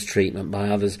because of mistreatment by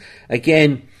others.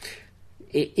 Again,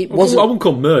 it wasn't... I wouldn't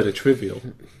call murder trivial.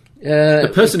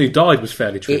 The person who died was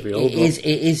fairly trivial. It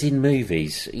is in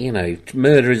movies. You know,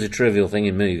 murder is a trivial thing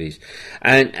in movies.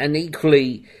 And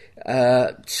equally...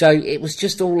 so it was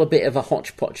just all a bit of a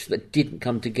hodgepodge that didn't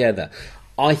come together.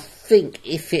 I think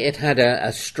if it had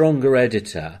a stronger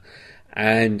editor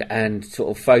and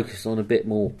sort of focused on a bit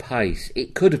more pace,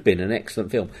 it could have been an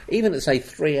excellent film, even at say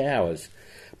 3 hours.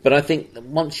 But I think that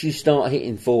once you start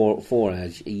hitting 4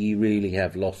 hours, you really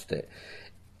have lost it.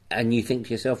 And you think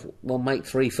to yourself, well, make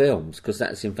 3 films, because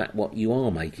that's in fact what you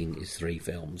are making, is 3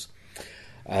 films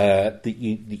that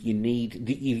you need,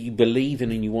 that you believe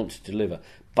in and you want to deliver.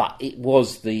 But it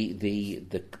was the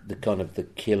kind of the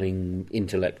killing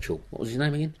intellectual. What was his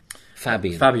name again?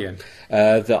 Fabian.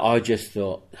 That I just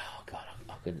thought, oh God,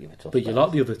 I couldn't give a toss. But you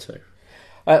like the other 2?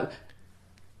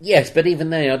 Yes, but even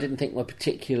there, I didn't think were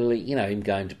particularly, him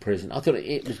going to prison. I thought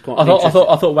it was quite. I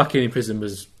thought Whacking in Prison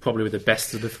was probably the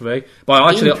best of the 3. But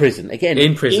actually, in prison again.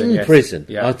 In prison. In yes. prison.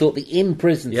 Yeah. I thought the in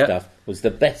prison stuff was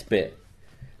the best bit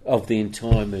of the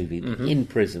entire movie. Mm-hmm. In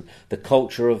prison, the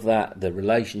culture of that, the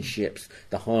relationships,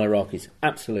 the hierarchies,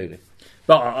 absolutely.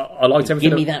 But I liked everything.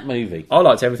 Give me that movie. I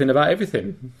liked everything about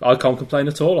everything. I can't complain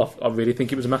at all. I really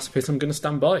think it was a masterpiece. I'm going to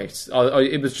stand by it.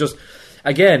 It was just,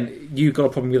 again, you got a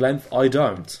problem with length. I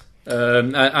don't.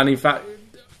 And in fact,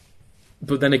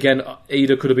 but then again,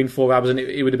 either could have been 4 hours and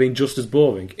it would have been just as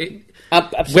boring.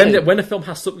 Absolutely. When a film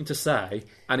has something to say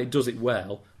and it does it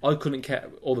well, I couldn't care,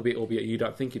 albeit you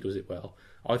don't think it does it well.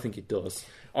 I think it does.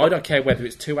 I don't care whether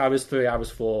it's 2 hours, 3 hours,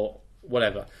 4,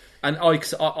 whatever. And I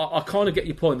kind of get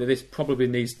your point that this probably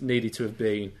needed to have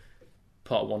been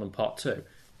part 1 and part 2.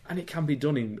 And it can be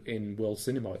done in world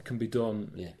cinema. It can be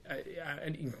done,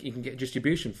 and you can get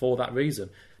distribution for that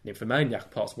reason. Nymphomaniac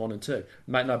parts 1 and 2.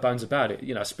 Make no bones about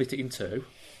it. Split it in 2.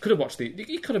 Could have watched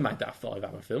you could have made that a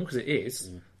 5-hour film because it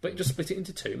is, but just split it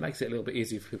into 2 makes it a little bit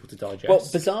easier for people to digest. Well,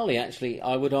 bizarrely, actually,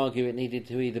 I would argue it needed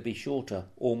to either be shorter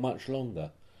or much longer.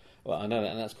 Well, I know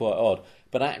that, and that's quite odd.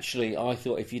 But actually, I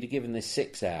thought if you'd have given this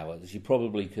 6 hours, you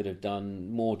probably could have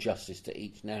done more justice to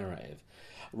each narrative,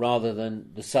 rather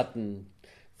than the sudden.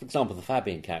 For example, the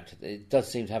Fabian character, it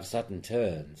does seem to have sudden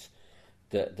turns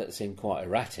that seem quite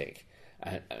erratic,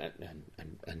 and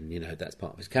that's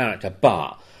part of his character.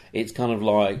 But it's kind of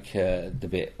like the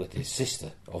bit with his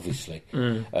sister, obviously.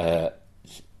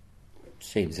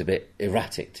 Seems a bit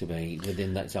erratic to me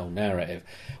within that whole narrative.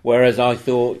 Whereas I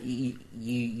thought you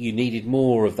needed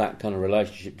more of that kind of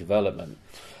relationship development.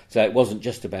 So it wasn't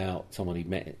just about someone who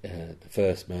met the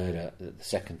first murder, the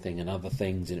second thing, and other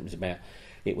things, and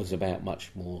it was about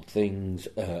much more things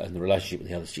and the relationship with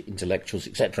the other intellectuals,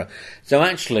 etc. So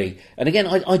actually, and again,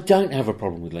 I don't have a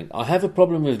problem with length. I have a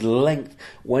problem with length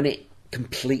when it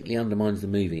completely undermines the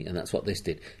movie, and that's what this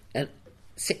did. And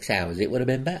 6 hours, it would have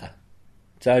been better.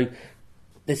 So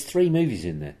there's 3 movies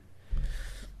in there.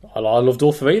 I loved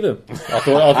all 3 of them. I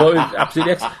thought it was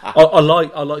absolutely excellent. I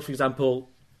like, for example,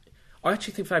 I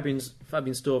actually think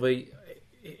Fabian's story,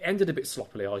 it ended a bit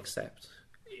sloppily, I accept,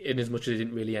 in as much as it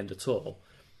didn't really end at all.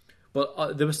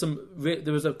 But there was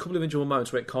a couple of enjoyable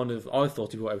moments where it kind of, I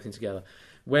thought he brought everything together.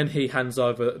 When he hands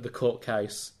over the court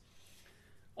case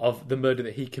of the murder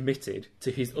that he committed to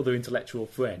his other intellectual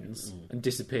friends and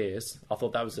disappears, I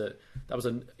thought that was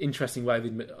an interesting way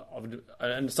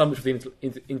and so much of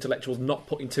the intellectuals not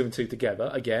putting 2 and 2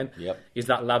 together again. Is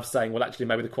that lab saying, well, actually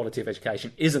maybe the quality of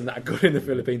education isn't that good in the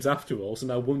Philippines after all, so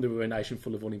no wonder we're a nation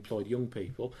full of unemployed young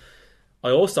people. I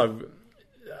also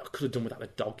could have done without the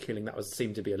dog killing. That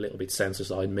seemed to be a little bit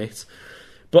senseless, I admit.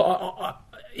 But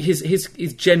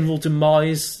his general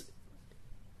demise,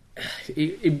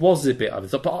 it was a bit of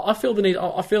it. But I feel the need.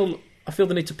 I feel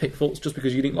the need to pick faults just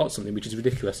because you didn't like something, which is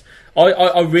ridiculous.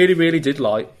 I really, really did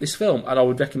like this film, and I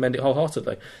would recommend it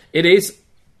wholeheartedly. It's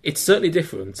certainly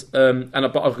different.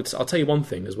 But I'll tell you one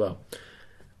thing as well.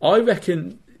 I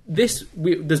reckon there's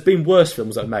been worse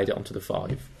films that have made it onto the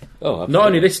 5. Oh, absolutely. Not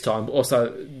only this time, but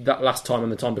also that last time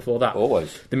and the time before that.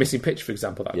 Always. The Missing Pitch, for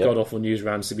example, that god-awful news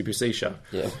round CBBC show.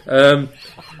 Yeah.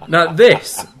 Now,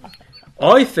 this,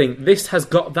 I think this has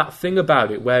got that thing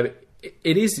about it where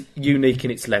it is unique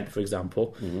in its length, for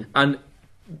example, and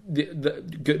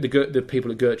the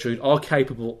people at Gertrude are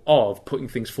capable of putting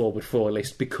things forward for a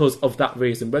list because of that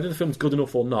reason. Whether the film's good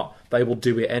enough or not, they will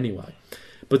do it anyway.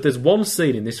 But there's one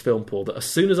scene in this film, Paul, that as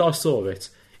soon as I saw it,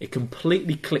 it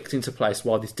completely clicked into place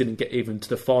why this didn't get even to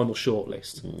the final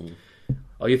shortlist.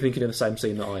 Are you thinking of the same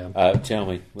scene that I am? Tell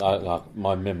me.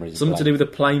 My memory is something blank. to do with a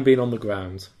plane being on the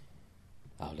ground.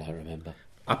 I don't remember.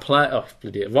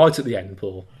 Right at the end,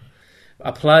 Paul.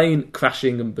 A plane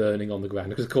crashing and burning on the ground,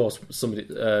 because of course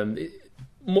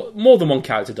more than one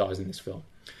character dies in this film.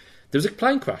 There was a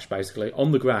plane crash basically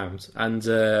on the ground, and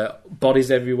bodies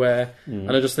everywhere.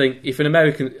 And I just think if an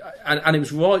American, and it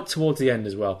was right towards the end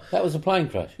as well. That was a plane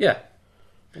crash. Yeah.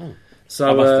 Oh. So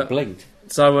I must have blinked.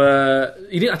 So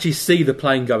you didn't actually see the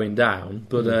plane going down,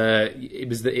 but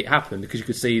it happened because you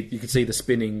could see the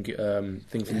spinning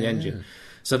thing from the engine.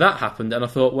 So that happened, and I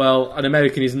thought, well, an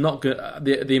American is not going.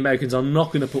 The Americans are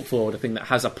not going to put forward a thing that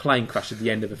has a plane crash at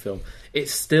the end of the film.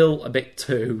 It's still a bit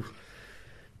too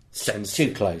sensitive.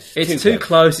 Too close. It's too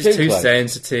close. It's too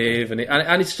sensitive, and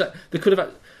it's just, they could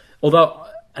have. Although,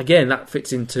 again, that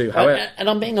fits into how. And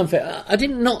I'm being unfair. I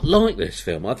did not like this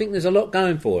film. I think there's a lot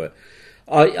going for it.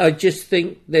 I just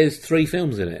think there's 3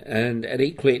 films in it, and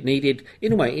equally it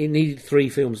needed 3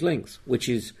 films length, which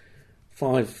is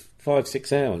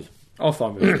 5-6 hours. I'll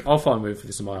find room for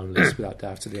this on my own list without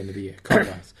doubt at the end of the year. Can't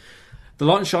wait. The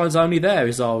Light and Shine's Only There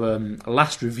is our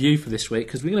last review for this week,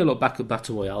 because we're going to look back at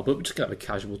Battle Royale, but we're just going to have a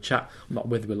casual chat, not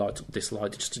whether we liked or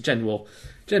disliked, just a general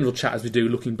chat as we do,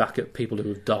 looking back at people who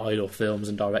have died or films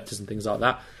and directors and things like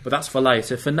that. But that's for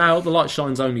later. For now, The Light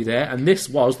Shine's Only There, and this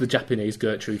was the Japanese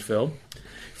Gertrude film.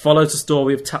 Follows the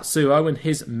story of Tatsuo and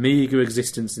his meagre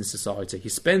existence in society. He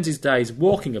spends his days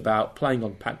walking about, playing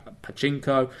on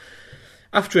pachinko.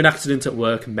 After an accident at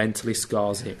work mentally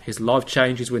scars him. His life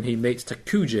changes when he meets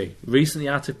Takuji, recently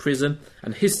out of prison,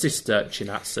 and his sister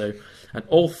Chinatsu, and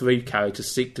all 3 characters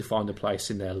seek to find a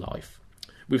place in their life.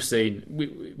 We've seen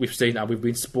how we've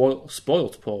been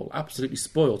spoiled, Paul, absolutely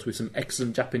spoiled with some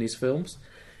excellent Japanese films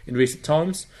in recent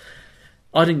times.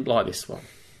 I didn't like this one.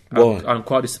 Why? I'm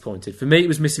quite disappointed. For me, it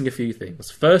was missing a few things.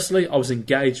 Firstly, I was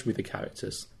engaged with the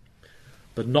characters,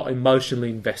 but not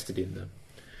emotionally invested in them.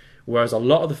 Whereas a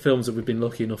lot of the films that we've been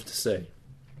lucky enough to see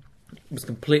was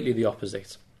completely the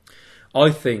opposite.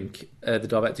 I think the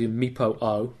director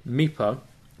Mipo-san,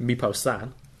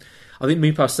 I think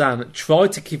Mipo-san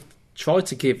tried to give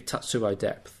Tatsuo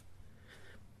depth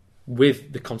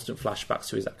with the constant flashbacks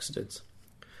to his accidents.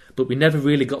 But we never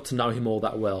really got to know him all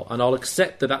that well. And I'll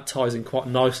accept that ties in quite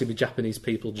nicely with Japanese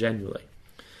people generally.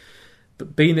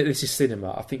 But being that this is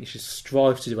cinema, I think you should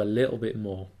strive to do a little bit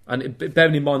more. And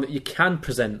bearing in mind that you can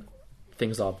present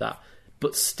things like that,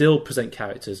 but still present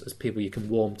characters as people you can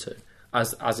warm to,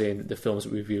 as in the films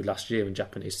that we reviewed last year in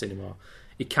Japanese cinema.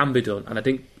 It can be done, and I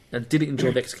did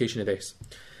enjoy the execution of this.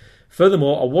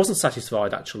 Furthermore, I wasn't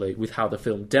satisfied actually with how the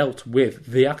film dealt with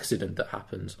the accident that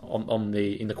happened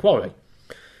in the quarry,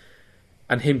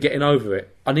 and him getting over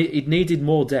it. And it needed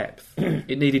more depth.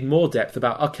 It needed more depth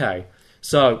about, okay,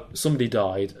 so somebody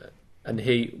died, and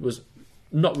he was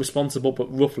not responsible,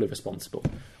 but roughly responsible.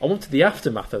 I wanted the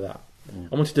aftermath of that.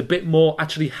 I wanted a bit more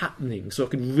actually happening, so I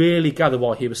could really gather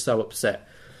why he was so upset.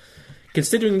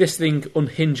 Considering this thing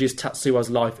unhinges Tatsuo's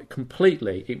life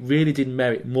completely, it really did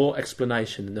merit more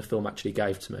explanation than the film actually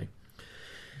gave to me.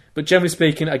 But generally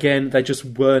speaking, again, they just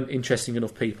weren't interesting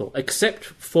enough people, except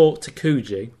for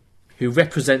Takuji, who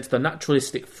represents the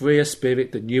naturalistic, freer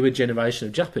spirit, the newer generation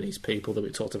of Japanese people that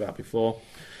we talked about before.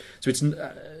 So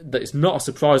it's not a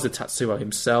surprise that Tatsuo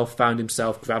himself found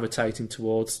himself gravitating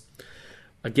towards.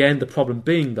 Again, the problem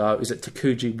being, though, is that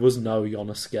Takuji was no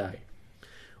Yonosuke.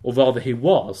 Or rather, he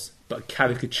was, but a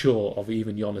caricature of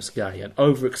even Yonosuke, an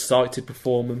overexcited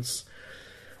performance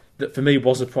that for me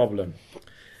was a problem.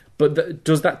 But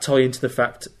does that tie into the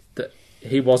fact that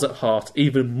he was at heart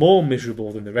even more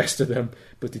miserable than the rest of them,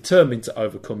 but determined to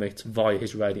overcome it via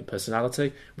his radiant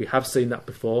personality? We have seen that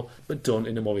before, but done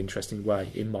in a more interesting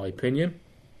way, in my opinion.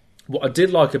 What I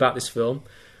did like about this film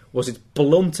was its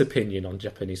blunt opinion on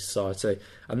Japanese society,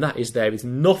 and that is there is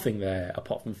nothing there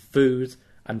apart from food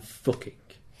and fucking.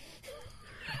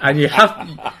 And you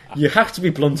have to be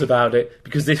blunt about it,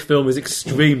 because this film is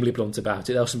extremely blunt about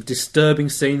it. There are some disturbing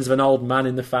scenes of an old man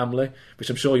in the family, which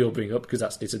I'm sure you'll bring up because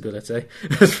that's disability,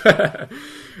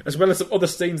 as well as some other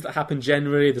scenes that happen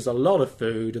generally. There's a lot of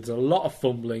food, there's a lot of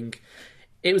fumbling.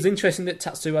 It was interesting that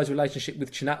Tatsuo's relationship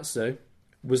with Chinatsu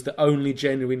was the only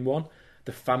genuine one.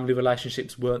 The family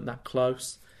relationships weren't that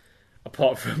close,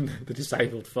 apart from the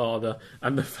disabled father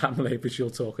and the family, which you'll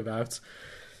talk about.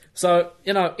 So,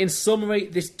 in summary,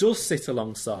 this does sit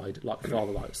alongside Like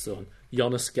Father, Like Son,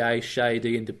 Yonosuke,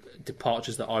 Shady, and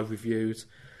Departures that I've reviewed.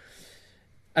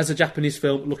 As a Japanese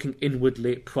film, looking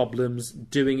inwardly at problems,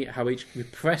 doing it how each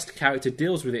repressed character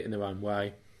deals with it in their own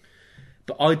way.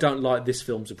 But I don't like this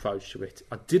film's approach to it.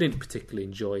 I didn't particularly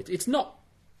enjoy it. It's not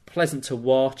pleasant to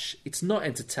watch, it's not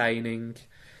entertaining,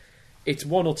 it's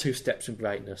 1 or 2 steps from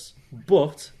greatness,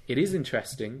 but it is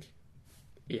interesting,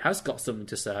 it has got something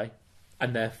to say,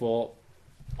 and therefore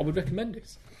I would recommend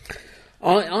it.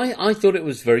 I thought it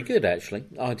was very good, actually.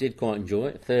 I did quite enjoy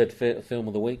it. Third film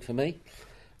of the week for me.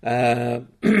 I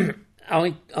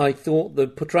thought the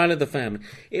portrayal of the family,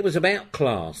 it was about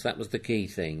class. That was the key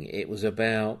thing. It was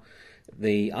about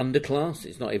the underclass.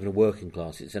 It's not even a working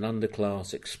class. It's an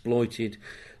underclass exploited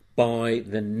by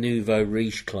the nouveau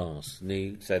riche class.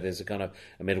 So there's a kind of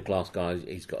a middle class guy.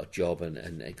 He's got a job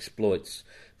and exploits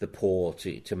the poor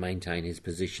to maintain his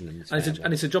position in his family.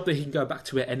 And it's a job that he can go back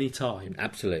to at any time.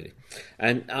 Absolutely.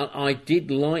 And I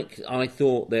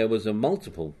thought there was a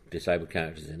multiple disabled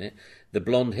characters in it. The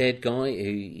blonde-haired guy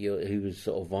who was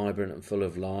sort of vibrant and full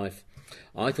of life,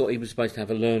 I thought he was supposed to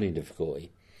have a learning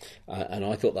difficulty. And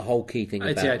I thought the whole key thing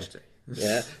about ADHD.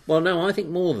 Yeah. Well, no, I think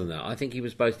more than that. I think he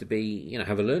was supposed to be,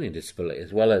 have a learning disability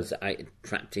as well as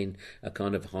trapped in a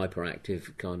kind of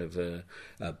hyperactive kind of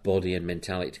body and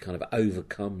mentality to kind of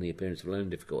overcome the appearance of learning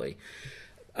difficulty.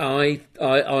 I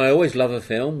always love a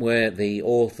film where the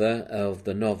author of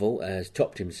the novel has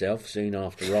topped himself soon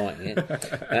after writing it.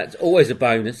 That's always a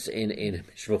bonus in a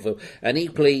miserable film. And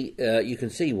equally, you can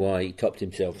see why he topped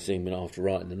himself soon after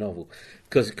writing the novel,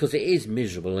 because it is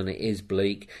miserable and it is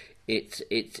bleak. It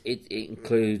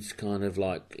includes kind of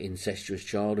like incestuous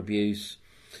child abuse,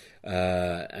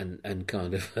 and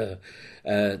kind of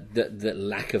the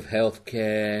lack of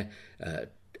healthcare,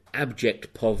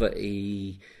 abject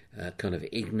poverty, kind of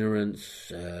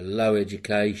ignorance, low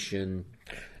education,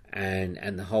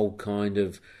 and the whole kind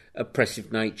of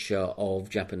oppressive nature of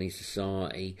Japanese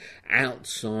society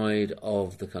outside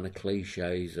of the kind of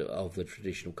cliches of the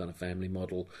traditional kind of family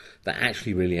model that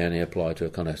actually really only apply to a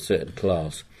kind of certain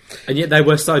class. And yet they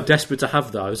were so desperate to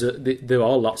have those that there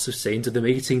are lots of scenes of them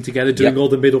eating together, doing all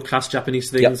the middle-class Japanese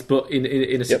things, but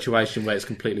in a situation where it's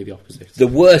completely the opposite. The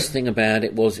worst thing about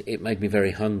it was it made me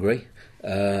very hungry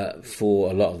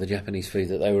for a lot of the Japanese food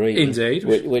that they were eating. Indeed.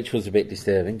 Which was a bit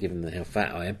disturbing, given how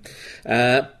fat I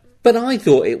am. But I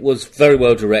thought it was very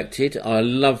well directed. I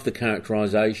loved the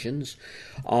characterisations.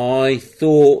 I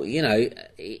thought,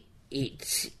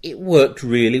 it worked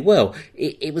really well.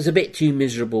 It was a bit too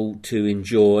miserable to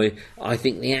enjoy. I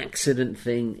think the accident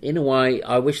thing, in a way,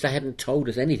 I wish they hadn't told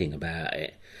us anything about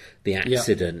it. The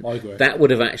accident, I agree. That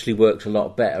would have actually worked a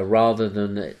lot better, rather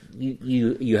than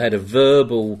you had a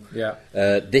verbal.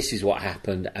 This is what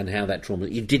happened and how that trauma.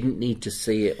 You didn't need to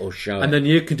see it or show it, and then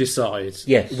you can decide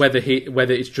whether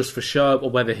it's just for show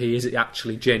or whether he is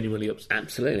actually genuinely upset.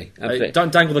 Absolutely.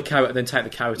 Don't dangle the carrot and then take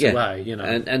the carrot away.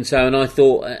 And I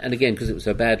thought, and again, because it was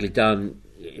so badly done,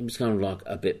 it was kind of like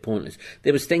a bit pointless.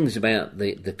 There was things about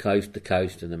the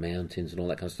coast and the mountains and all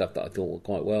that kind of stuff that I thought were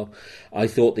quite well. I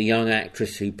thought the young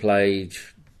actress who played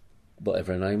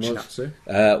whatever her name was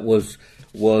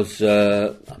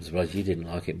I'm surprised you didn't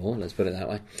like it more, let's put it that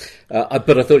way.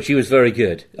 But I thought she was very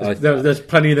good. There's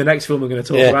plenty in the next film I'm going to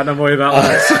talk about, don't worry about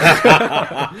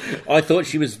that. I thought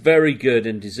she was very good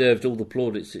and deserved all the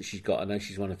plaudits that she's got. I know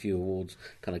she's won a few awards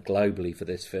kind of globally for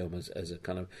this film as a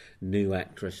kind of new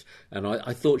actress, and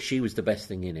I thought she was the best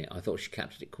thing in it. I thought she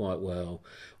captured it quite well,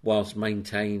 whilst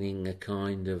maintaining a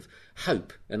kind of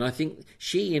hope. And I think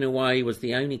she, in a way, was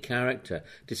the only character,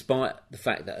 despite the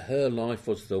fact that her life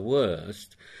was the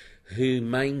worst, who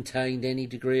maintained any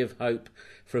degree of hope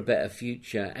for a better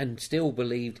future and still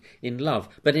believed in love,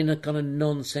 but in a kind of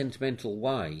non-sentimental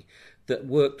way that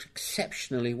worked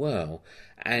exceptionally well.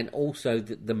 And also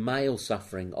the male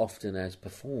suffering often as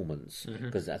performance,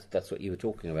 because that's what you were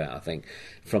talking about, I think,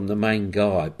 from the main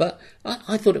guy. But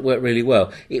I thought it worked really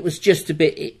well. It was just a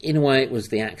bit, in a way, it was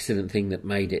the accident thing that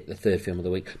made it the third film of the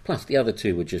week. Plus, the other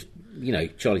two were just,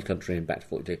 Charlie's Country and Back to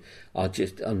 42 are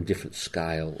just on a different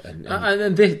scale and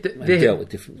they dealt with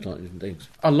different things.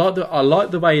 I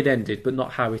like the way it ended, but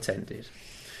not how it ended.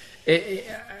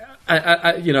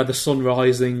 The sun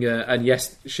rising, and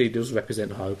yes, she does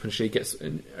represent hope, and she gets,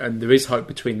 and there is hope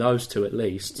between those two at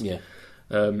least. Yeah.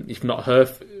 If not her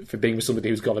for being with somebody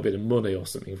who's got a bit of money or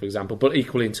something, for example, but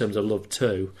equally in terms of love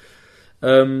too.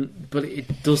 But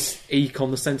it does eke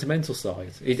on the sentimental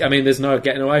side. There's no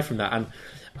getting away from that, and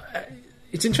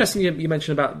it's interesting you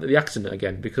mentioned about the accident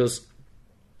again, because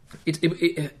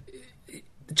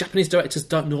Japanese directors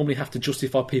don't normally have to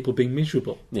justify people being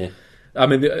miserable. Yeah.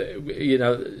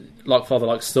 Like Father,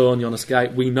 Like Son, On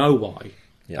Escape, we know why.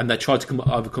 Yeah. And they try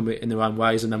to overcome it in their own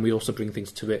ways, and then we also bring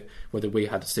things to it, whether we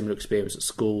had a similar experience at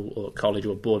school or at college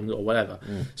or boarding or whatever.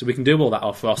 So we can do all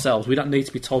that for ourselves. We don't need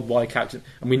to be told why a character...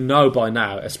 And we know by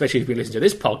now, especially if we listen to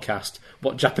this podcast,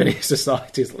 what Japanese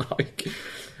society is like.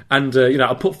 And,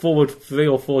 I put forward 3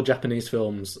 or 4 Japanese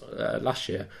films last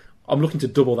year, I'm looking to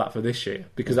double that for this year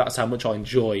because that's how much I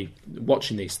enjoy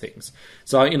watching these things.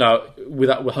 So, with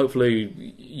that,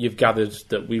 hopefully you've gathered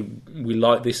that we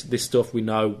like this stuff. We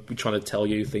know we're trying to tell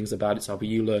you things about it, so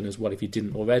you learn as well if you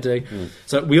didn't already.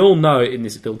 So we all know in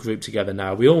this little group together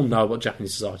now, we all know what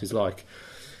Japanese society is like.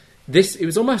 It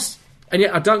was almost... And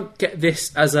yet I don't get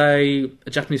this as a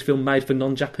Japanese film made for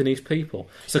non-Japanese people.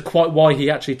 So quite why he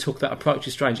actually took that approach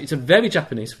is strange. It's a very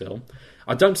Japanese film.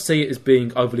 I don't see it as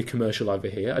being overly commercial over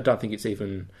here. I don't think it's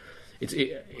even...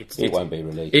 It won't be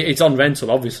released. It's on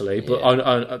rental, obviously, but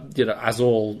as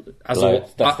all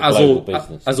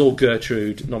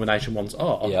Gertrude nomination ones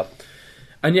are. Yep.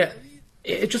 And yet...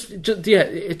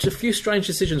 it's a few strange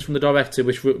decisions from the director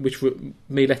which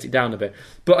me let it down a bit.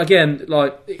 But again,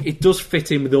 it does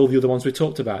fit in with all the other ones we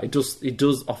talked about. It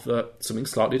does offer something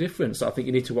slightly different. So I think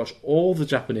you need to watch all the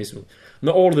Japanese films.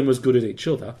 Not all of them as good as each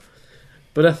other,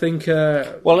 but I think...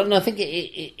 and I think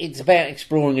it's about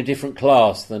exploring a different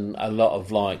class than a lot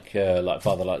of like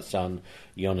Father Like Son,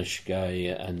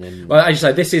 Yonosuke, and then... Well, as you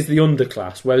say, this is the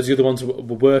underclass, whereas the other ones were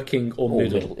working or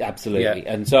middle. Absolutely.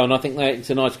 Yeah. And I think that it's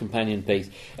a nice companion piece.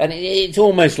 And it's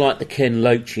almost like the Ken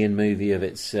Loachian movie of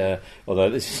its... although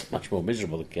this is much more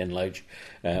miserable than Ken Loach,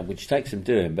 which takes some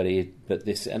doing, but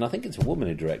this... And I think it's a woman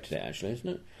who directed it, actually, isn't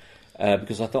it?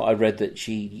 Because I read that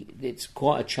it's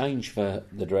quite a change for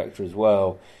the director as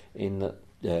well, in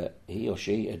that he or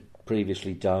she had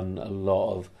previously done a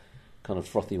lot of kind of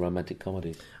frothy romantic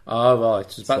comedies. Oh, right.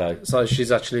 So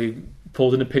she's actually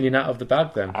pulled an opinion out of the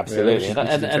bag then. Absolutely.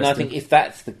 Really, and I think if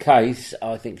that's the case,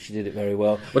 I think she did it very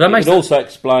well. Well, that it would also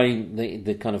explain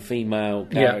the kind of female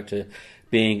character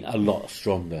being a lot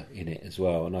stronger in it as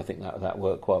well, and I think that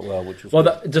worked quite well. Which was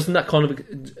doesn't that kind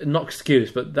of, not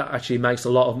excuse, but that actually makes a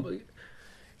lot of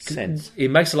sense.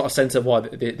 It makes a lot of sense of why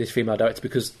this female director,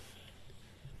 because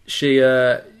she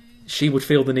would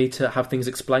feel the need to have things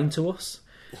explained to us,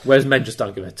 whereas men just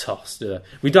don't give a toss, do they?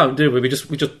 We don't, do we? We just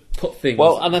put things.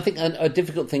 Well, and I think a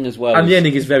difficult thing as well. And the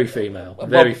ending is very female,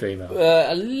 very female.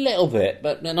 A little bit,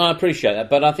 and I appreciate that.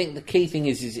 But I think the key thing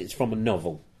is it's from a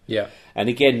novel. Yeah. And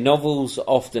again, novels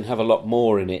often have a lot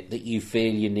more in it that you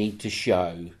feel you need to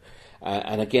show.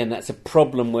 And again, that's a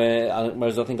problem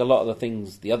whereas I think a lot of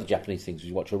the other Japanese things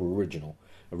we watch are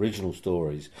original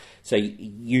stories. So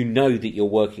you know that you're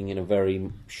working in a very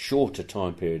shorter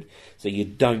time period, so you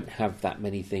don't have that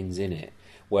many things in it.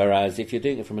 Whereas if you're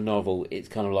doing it from a novel, it's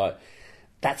kind of like,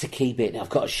 that's a key bit, and I've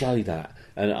got to show that.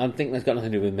 And I think that's got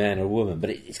nothing to do with man or woman, but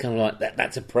it's kind of like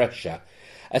that's a pressure.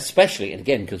 Especially, and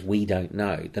again, because we don't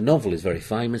know. The novel is very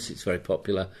famous, it's very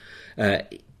popular.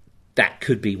 That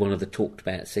could be one of the talked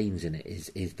about scenes in it,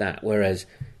 is that. Whereas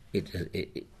it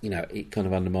kind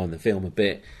of undermined the film a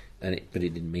bit, but it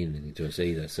didn't mean anything to us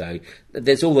either. So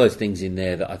there's all those things in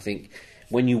there that I think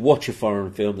when you watch a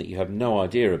foreign film that you have no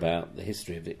idea about the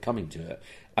history of it coming to it,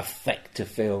 affect a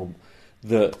film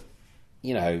that,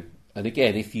 and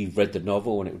again, if you've read the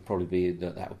novel, and it would probably be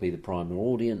that would be the primary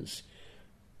audience,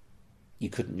 you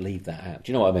couldn't leave that out.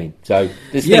 Do you know what I mean? So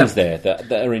there's things there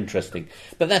that are interesting,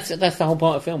 but that's the whole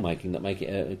part of filmmaking that make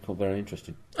it very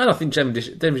interesting. And I think generally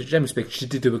speaking, she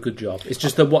did do a good job. It's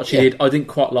just that what she did, I didn't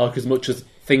quite like as much as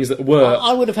things that were.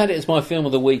 I would have had it as my film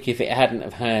of the week if it hadn't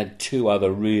have had two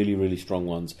other really, really strong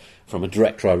ones from a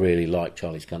director I really like,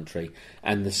 Charlie's Country,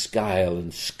 and the scale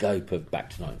and scope of Back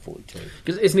to 1942.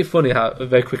 Because isn't it funny how,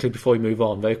 very quickly before we move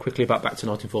on, very quickly about Back to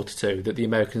 1942, that the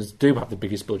Americans do have the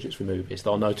biggest budgets for movies.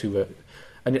 They'll know to,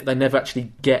 and yet they never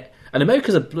actually get. And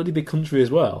America's a bloody big country as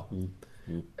well.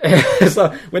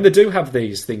 So when they do have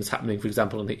these things happening, for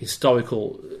example, in the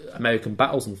historical American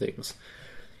battles and things,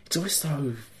 it's always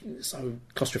so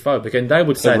claustrophobic, and they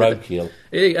would say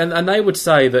and they would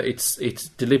say that it's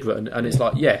deliberate, and it's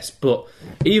like, yes, but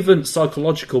even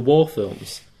psychological war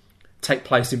films take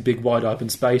place in big wide open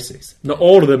spaces. Not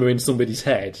all of them are in somebody's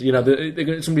head. They're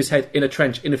in somebody's head, in a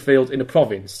trench, in a field, in a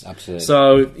province. Absolutely.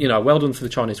 So well done for the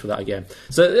Chinese for that again.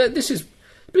 So this has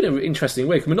been an interesting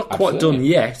week, and we're not quite done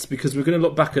yet, because we're going to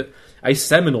look back at a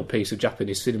seminal piece of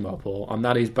Japanese cinema, Paul, and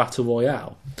that is Battle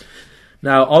Royale.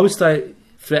 Now, I would say,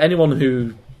 for anyone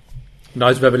who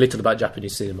knows very little about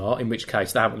Japanese cinema, in which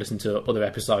case they haven't listened to other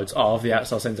episodes of the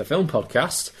Outside Centre Film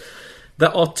Podcast,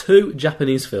 there are two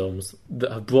Japanese films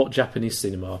that have brought Japanese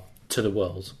cinema to the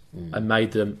world and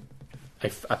made them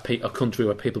a country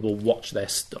where people will watch their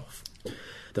stuff.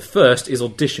 The first is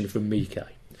Audition from Miike.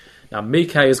 Now,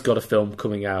 Miike has got a film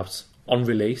coming out on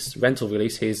release, rental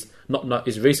release. His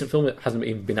recent film, it hasn't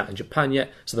even been out in Japan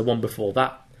yet, so the one before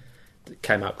that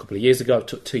came out a couple of years ago. It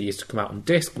took 2 years to come out on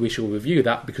disc. We shall review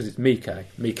that because it's Miike.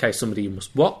 Miike is somebody you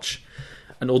must watch.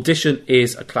 And Audition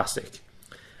is a classic.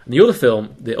 And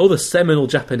the other seminal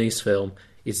Japanese film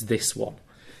is this one.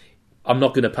 I'm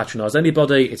not going to patronise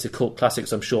anybody. It's a cult classic,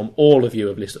 so I'm sure all of you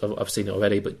have seen it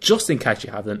already. But just in case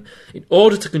you haven't, in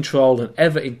order to control an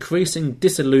ever-increasing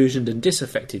disillusioned and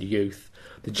disaffected youth,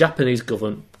 the Japanese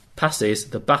government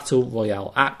passes the Battle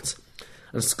Royale Act,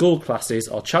 and school classes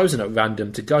are chosen at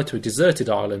random to go to a deserted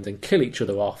island and kill each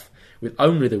other off, with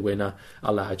only the winner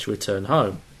allowed to return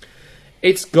home.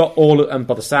 It's got all, and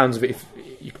by the sounds of it, if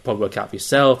you can probably work out for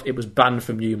yourself, it was banned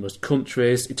from numerous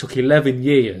countries. It took 11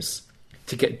 years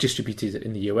to get distributed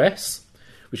in the US,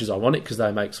 which is ironic because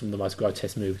they make some of the most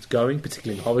grotesque movies going,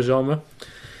 particularly in the horror genre.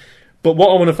 But what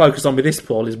I want to focus on with this,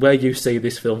 Paul, is where you see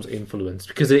this film's influence,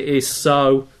 because it is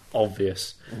so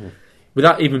obvious.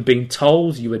 Without even being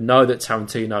told, you would know that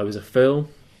Tarantino is a film,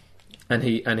 and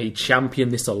he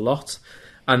championed this a lot.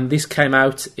 And this came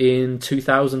out in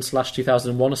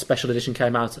 2000/2001. A special edition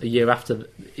came out a year after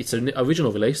its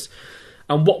original release.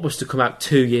 And what was to come out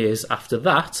 2 years after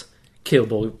that? Kill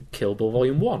Bill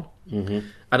Volume 1. Mm-hmm.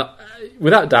 And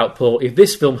without doubt, Paul, if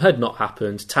this film had not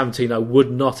happened, Tarantino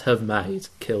would not have made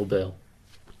Kill Bill.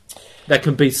 There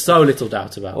can be so little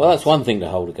doubt about Well, that. that's one thing to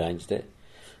hold against it.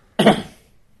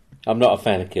 I'm not a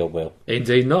fan of Kill Bill.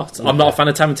 Indeed not. I'm not a fan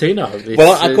of Tarantino.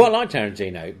 I quite like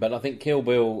Tarantino, but I think Kill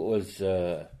Bill was,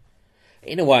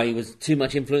 in a way, was too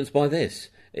much influenced by this.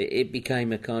 It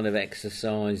became a kind of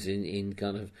exercise in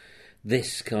kind of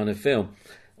this kind of film.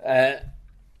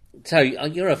 So,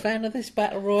 you're a fan of this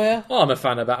Battle Royale? Oh, I'm a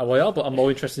fan of Battle Royale, but I'm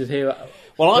more interested here.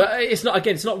 Well, it's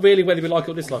not really whether we like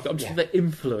it or dislike it. I'm just the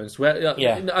influence,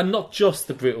 and not just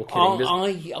the brutal killing.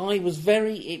 I thought it was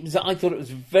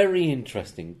very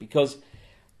interesting because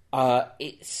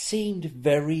it seemed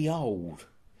very old,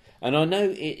 and I know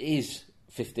it is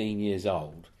 15 years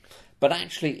old. But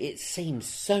actually, it seems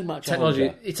so much technology.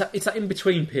 older. It's that in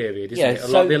between period, isn't it?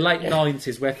 So, like the late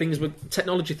 90s, where things were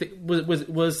technology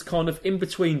was kind of in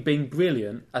between being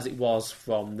brilliant as it was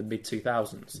from the mid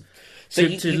 2000s. So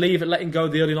letting go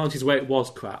of the early 90s where it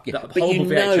was crap. Yeah, but you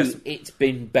know it's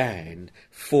been banned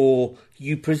for,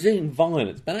 you presume,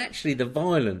 violence, but actually the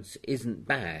violence isn't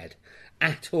bad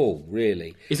at all,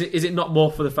 really. Is it not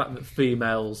more for the fact that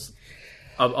females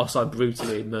are so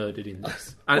brutally murdered in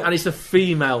this, and it's the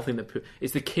female thing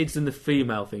it's the kids and the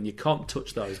female thing. You can't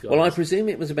touch those guys. Well, I presume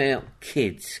it was about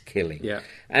kids killing,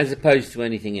 as opposed to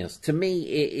anything else. To me,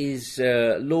 it is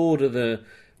Lord of the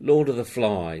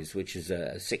Flies, which is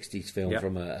a 60s film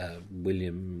from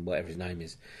William, whatever his name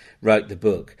is, wrote the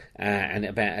book, and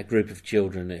about a group of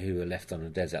children who were left on a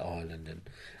desert island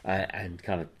and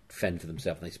kind of fend for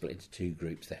themselves. And they split into two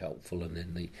groups: the helpful and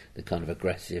then the kind of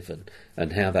aggressive,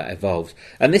 and how that evolves.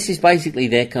 And this is basically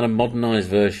their kind of modernised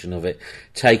version of it,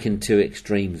 taken to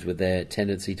extremes with their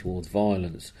tendency towards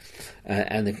violence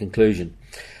and the conclusion.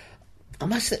 I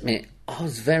must admit, I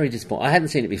was very disappointed. I hadn't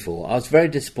seen it before. I was very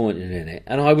disappointed in it,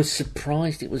 and I was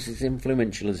surprised it was as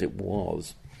influential as it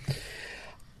was.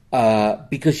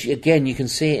 Because, again, you can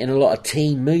see it in a lot of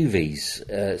teen movies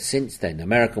since then,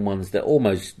 American ones that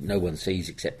almost no one sees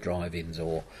except drive-ins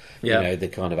or, you know, the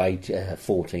kind of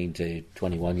 14 to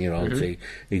 21-year-olds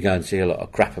who go and see a lot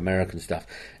of crap American stuff.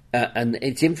 And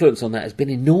its influence on that has been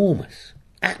enormous.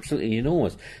 Absolutely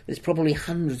enormous. There's probably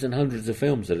hundreds and hundreds of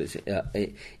films that it's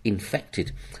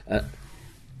affected,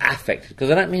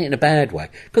 because I don't mean it in a bad way,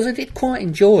 because I did quite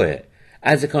enjoy it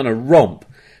as a kind of romp,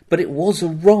 but it was a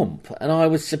romp, and I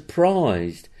was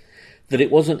surprised that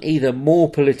it wasn't either more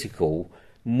political,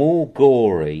 more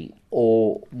gory,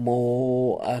 or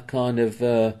more kind of,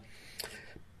 I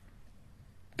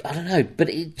don't know, but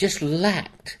it just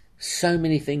lacked so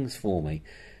many things for me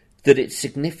that its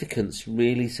significance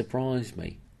really surprised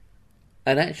me.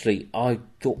 And actually, I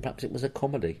thought perhaps it was a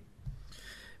comedy.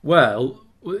 Well,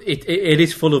 it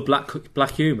is full of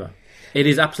black humour. It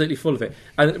is absolutely full of it.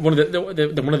 And one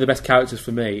of the best characters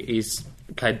for me is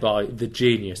played by the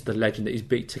genius, the legend that is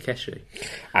Beat Takeshi.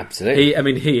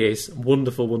 Absolutely. He is a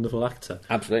wonderful, wonderful actor.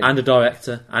 Absolutely. And a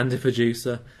director, and a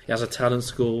producer. He has a talent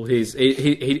school. He's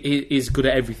good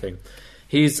at everything.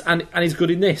 He's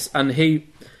good in this.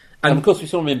 And of course, we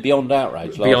saw him in Beyond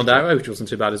Outrage. Outrage, which wasn't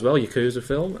too bad as well, Yakuza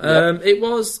film. It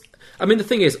was. I mean, the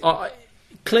thing is,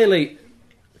 clearly,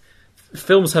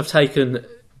 films have taken.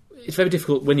 It's very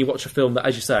difficult when you watch a film that,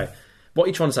 as you say, what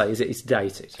you're trying to say is that it's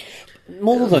dated.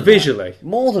 More than visually.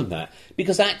 More than that.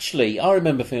 Because actually, I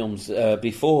remember films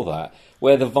before that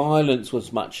where the violence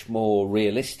was much more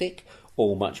realistic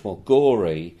or much more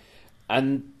gory,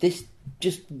 and this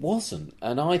just wasn't.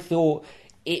 And I thought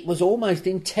it was almost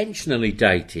intentionally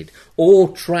dated or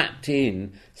trapped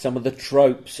in some of the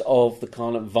tropes of the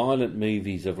kind of violent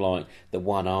movies of like the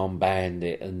one-armed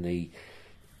bandit and the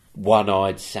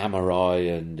one-eyed samurai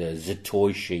and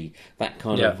Zatoichi, that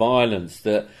kind of violence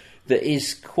that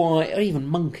is quite... Or even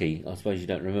Monkey, I suppose you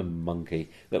don't remember Monkey.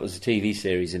 That was a TV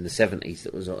series in the 70s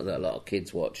that a lot of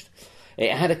kids watched.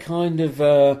 It had a kind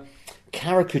of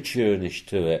caricature-ish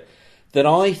to it that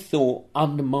I thought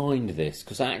undermined this,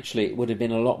 because actually it would have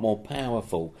been a lot more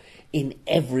powerful in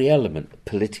every element,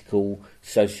 political,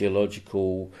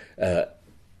 sociological,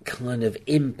 kind of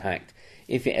impact,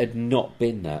 if it had not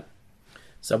been that.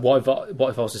 So what if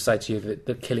I was to say to you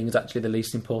that killing is actually the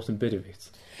least important bit of it?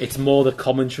 It's more the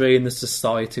commentary and the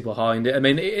society behind it. I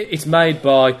mean, it's made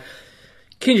by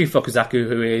Kinji Fukasaku,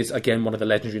 who is, again, one of the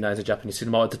legendary names of Japanese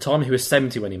cinema. At the time, he was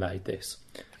 70 when he made this.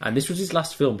 And this was his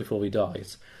last film before he died.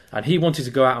 And he wanted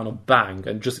to go out on a bang,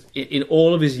 and just in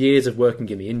all of his years of working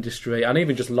in the industry, and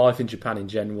even just life in Japan in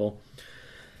general,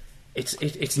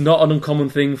 it's not an uncommon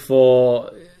thing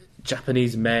for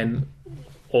Japanese men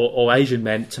or Asian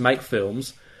men to make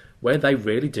films where they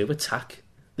really do attack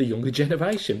the younger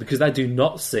generation, because they do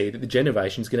not see that the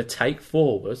generation is going to take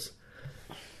forward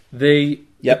the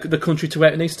country to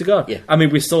where it needs to go. Yeah. I mean,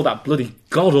 we saw that bloody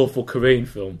god-awful Korean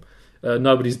film,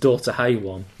 Nobody's Daughter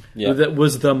Haewon, that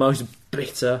was the most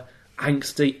bitter,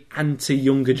 angsty,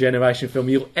 anti-younger generation film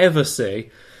you'll ever see.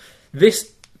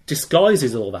 This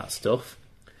disguises all that stuff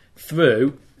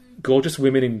through gorgeous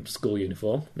women in school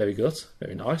uniform. Very good,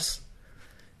 very nice.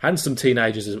 Handsome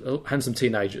teenage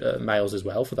males as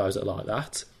well, for those that like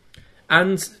that.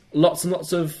 And lots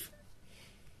of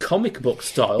comic book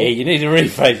style. Yeah, you need to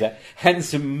rephrase that.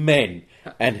 Handsome men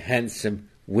and handsome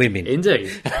women.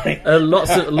 Indeed.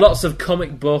 Lots of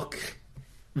comic book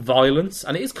violence,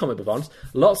 and it is comic book violence.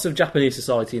 Lots of Japanese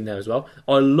society in there as well.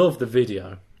 I love the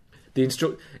video. In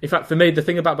fact, for me, the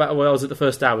thing about Battle Royale is that the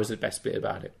first hour is the best bit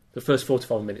about it. The first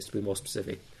 45 minutes, to be more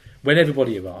specific. When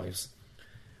everybody arrives,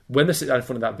 when they sit down in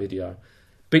front of that video,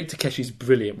 Beat Takeshi's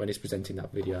brilliant when he's presenting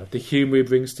that video. The humour he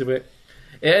brings to it.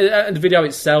 And the video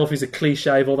itself is a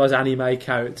cliche of all those anime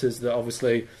characters that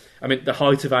obviously... I mean, the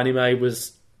height of anime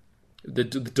was the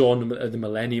dawn of the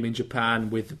millennium in Japan,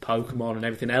 with Pokemon and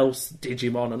everything else,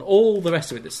 Digimon and all the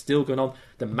rest of it that's still going on,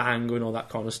 the manga and all that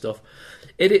kind of stuff.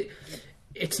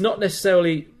 It's not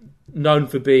necessarily known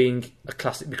for being a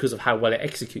classic because of how well it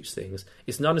executes things.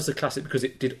 It's known as a classic because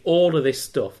it did all of this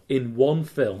stuff in one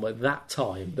film at that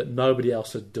time that nobody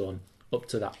else had done up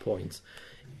to that point.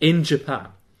 In Japan,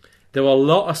 there are a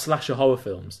lot of slasher horror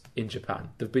films in Japan.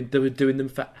 They were doing them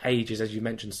for ages, as you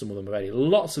mentioned some of them already.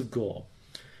 Lots of gore.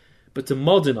 But to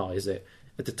modernise it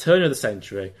at the turn of the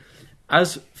century,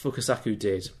 as Fukasaku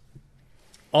did,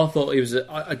 I thought it was,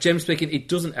 generally speaking, it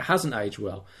hasn't aged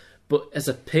well. But as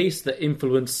a piece that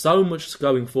influenced so much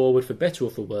going forward, for better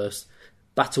or for worse,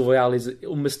 Battle Royale is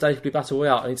unmistakably Battle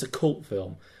Royale, and it's a cult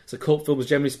film. It's a cult film, as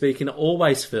generally speaking,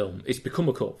 always film. It's become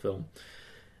a cult film.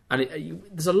 And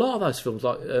there's a lot of those films,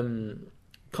 like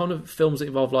kind of films that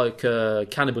involve like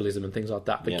cannibalism and things like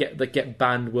that, that get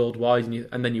banned worldwide,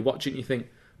 and then you watch it and you think,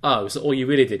 oh, so all you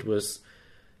really did was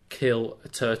kill a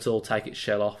turtle, take its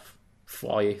shell off,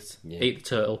 fry it, eat the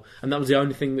turtle, and that was the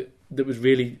only thing that was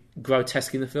really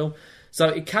grotesque in the film. So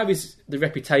it carries the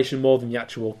reputation more than the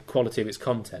actual quality of its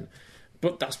content.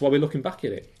 But that's why we're looking back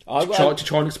at it. To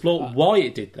try and explore why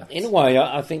it did that. In a way,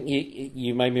 I think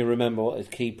you made me remember what the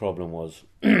key problem was.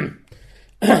 And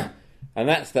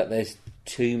that's that there's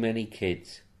too many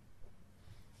kids.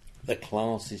 The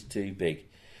class is too big.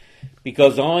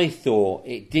 Because I thought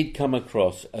it did come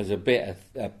across as a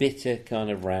bitter kind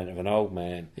of rant of an old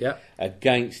man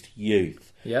against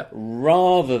youth,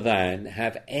 rather than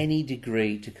have any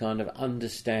degree to kind of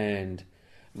understand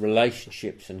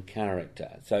relationships and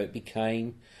character. So it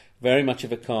became very much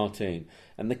of a cartoon.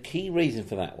 And the key reason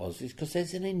for that is because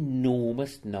there's an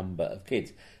enormous number of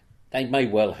kids. They may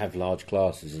well have large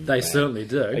classes. They certainly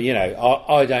do. You know,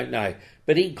 I don't know.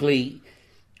 But equally,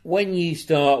 when you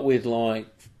start with like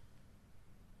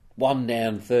 1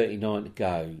 down, 39 to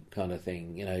go kind of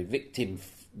thing, you know, victim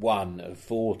 1 of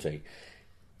 40,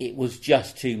 it was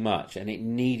just too much and it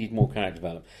needed more character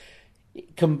development.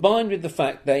 Combined with the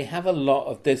fact there's a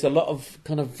lot of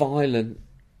kind of violent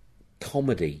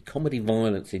comedy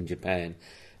violence in Japan.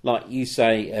 Like you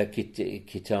say,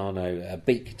 Kitano,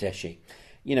 Beat Takeshi.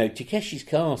 You know, Takeshi's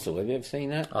Castle, have you ever seen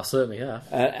that? I certainly have.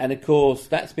 And of course,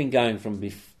 that's been going from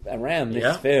around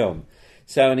this film.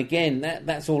 So, and again,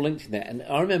 that's all linked to that. And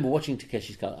I remember watching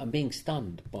Takeshi's Castle and being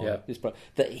stunned by this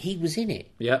that he was in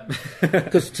it. Yeah.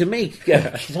 Because to me,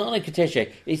 Kitano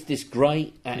Takeshi is this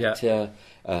great actor,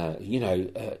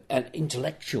 an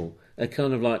intellectual, a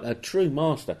kind of like a true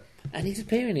master. And he's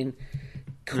appearing in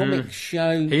comic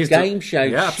show, game show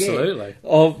shit absolutely.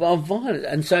 of violence.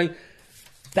 And so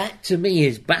That to me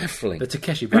is baffling. The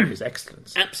Takeshi Black is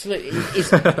excellent. Absolutely,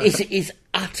 it's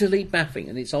utterly baffling,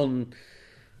 and it's on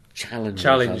Challenge,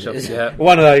 yeah,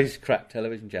 one of those crap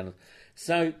television channels.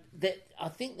 So I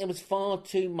think there was far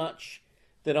too much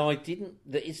that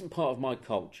isn't part of my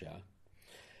culture.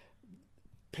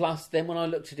 Plus, then when I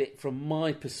looked at it from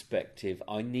my perspective,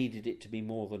 I needed it to be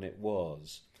more than it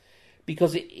was.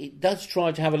 Because it does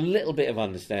try to have a little bit of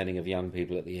understanding of young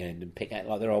people at the end and pick out,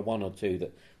 like, there are one or two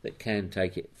that can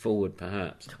take it forward,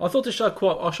 perhaps. I thought it showed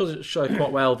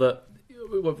quite well that,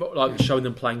 like, showing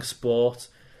them playing sport,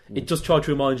 it does try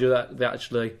to remind you that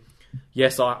actually,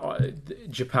 yes,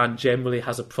 Japan generally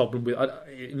has a problem with.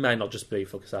 It may not just be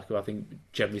Fukasaku. I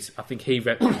think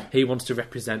he wants to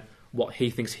represent what he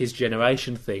thinks his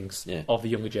generation thinks of the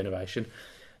younger generation.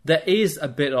 There is a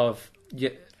bit of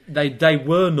they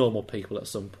were normal people at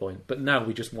some point, but now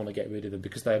we just want to get rid of them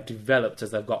because they have developed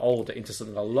as they've got older into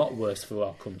something a lot worse for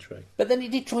our country. But then he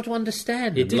did try to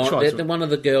understand them. He did try to. One of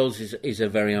the girls is a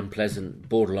very unpleasant,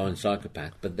 borderline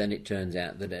psychopath, but then it turns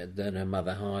out that her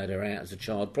mother hired her out as a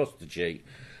child prostitute.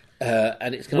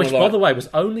 And it's Which, by the way, was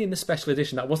only in the special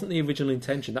edition. That wasn't the original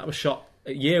intention. That was shot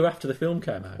a year after the film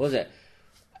came out. Was it?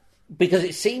 Because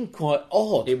it seemed quite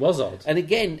odd. It was odd. And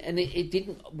again, it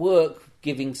didn't work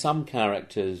giving some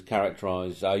characters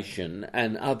characterisation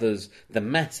and others, the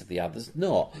mass of the others,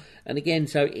 not. And again,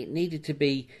 so it needed to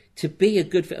be a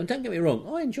good film. And don't get me wrong,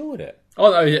 I enjoyed it.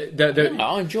 Oh, no, yeah,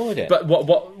 I enjoyed it. But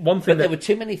one thing there were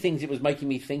too many things it was making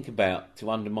me think about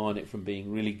to undermine it from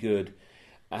being really good.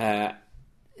 I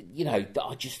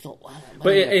just thought, wow.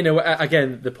 But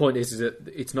again, the point is that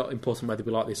it's not important whether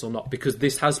we like this or not, because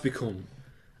this has become.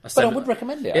 But I would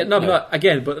recommend it.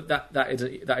 But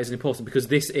that isn't important, because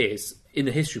this is in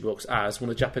the history books as one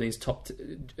of Japan's top 10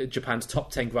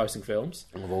 grossing films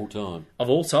of all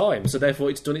time. So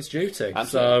therefore, it's done its duty. Absolutely.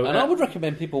 So, and I would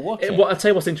recommend people watch it. I'll tell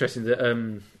you what's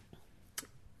interesting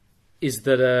is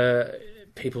that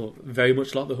people very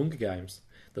much like the Hunger Games.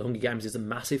 The Hunger Games is a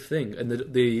massive thing, and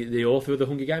the author of the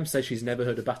Hunger Games says she's never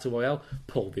heard of Battle Royale.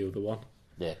 Pull the other one.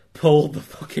 Yeah. Pull the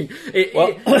fucking.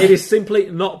 It is simply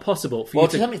not possible for you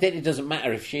to. To some extent, it doesn't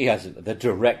matter if she hasn't. The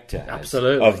director has,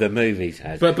 absolutely of the movies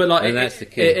has. But and that's the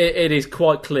key. It is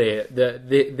quite clear that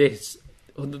the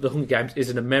Hunger Games is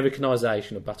an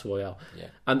Americanisation of Battle Royale. Yeah.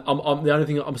 And the only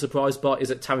thing I'm surprised by is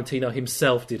that Tarantino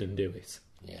himself didn't do it.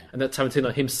 Yeah. And that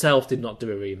Tarantino himself did not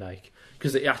do a remake,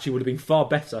 because it actually would have been far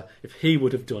better if he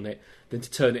would have done it than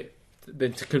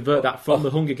to convert that from the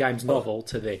Hunger Games novel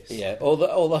to this. Yeah,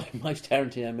 although most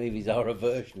Tarantino movies are a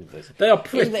version of this. They are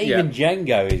pretty... Even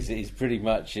Django is pretty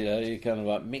much, he kind of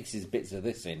like mixes bits of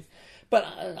this in. But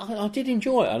I did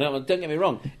enjoy it. Don't get me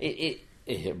wrong. It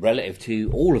relative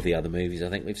to all of the other movies I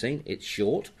think we've seen, it's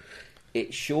short.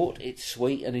 It's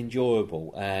sweet and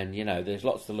enjoyable, and there's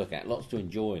lots to look at, lots to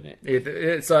enjoy in it.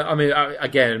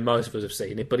 Again, most of us have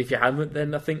seen it, but if you haven't,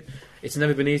 then I think it's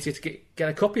never been easier to get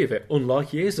a copy of it,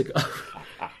 unlike years ago.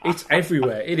 It's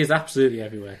everywhere. It is absolutely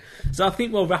everywhere. So I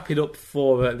think we'll wrap it up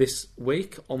for this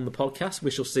week on the podcast.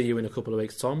 We shall see you in a couple of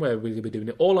weeks' time, where we'll be doing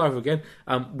it all over again.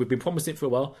 We've been promising it for a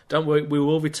while. Don't worry, we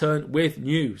will return with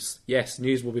news. Yes,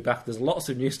 news will be back. There's lots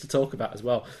of news to talk about as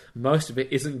well. Most of it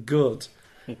isn't good.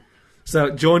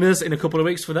 So join us in a couple of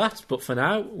weeks for that. But for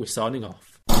now, we're signing off.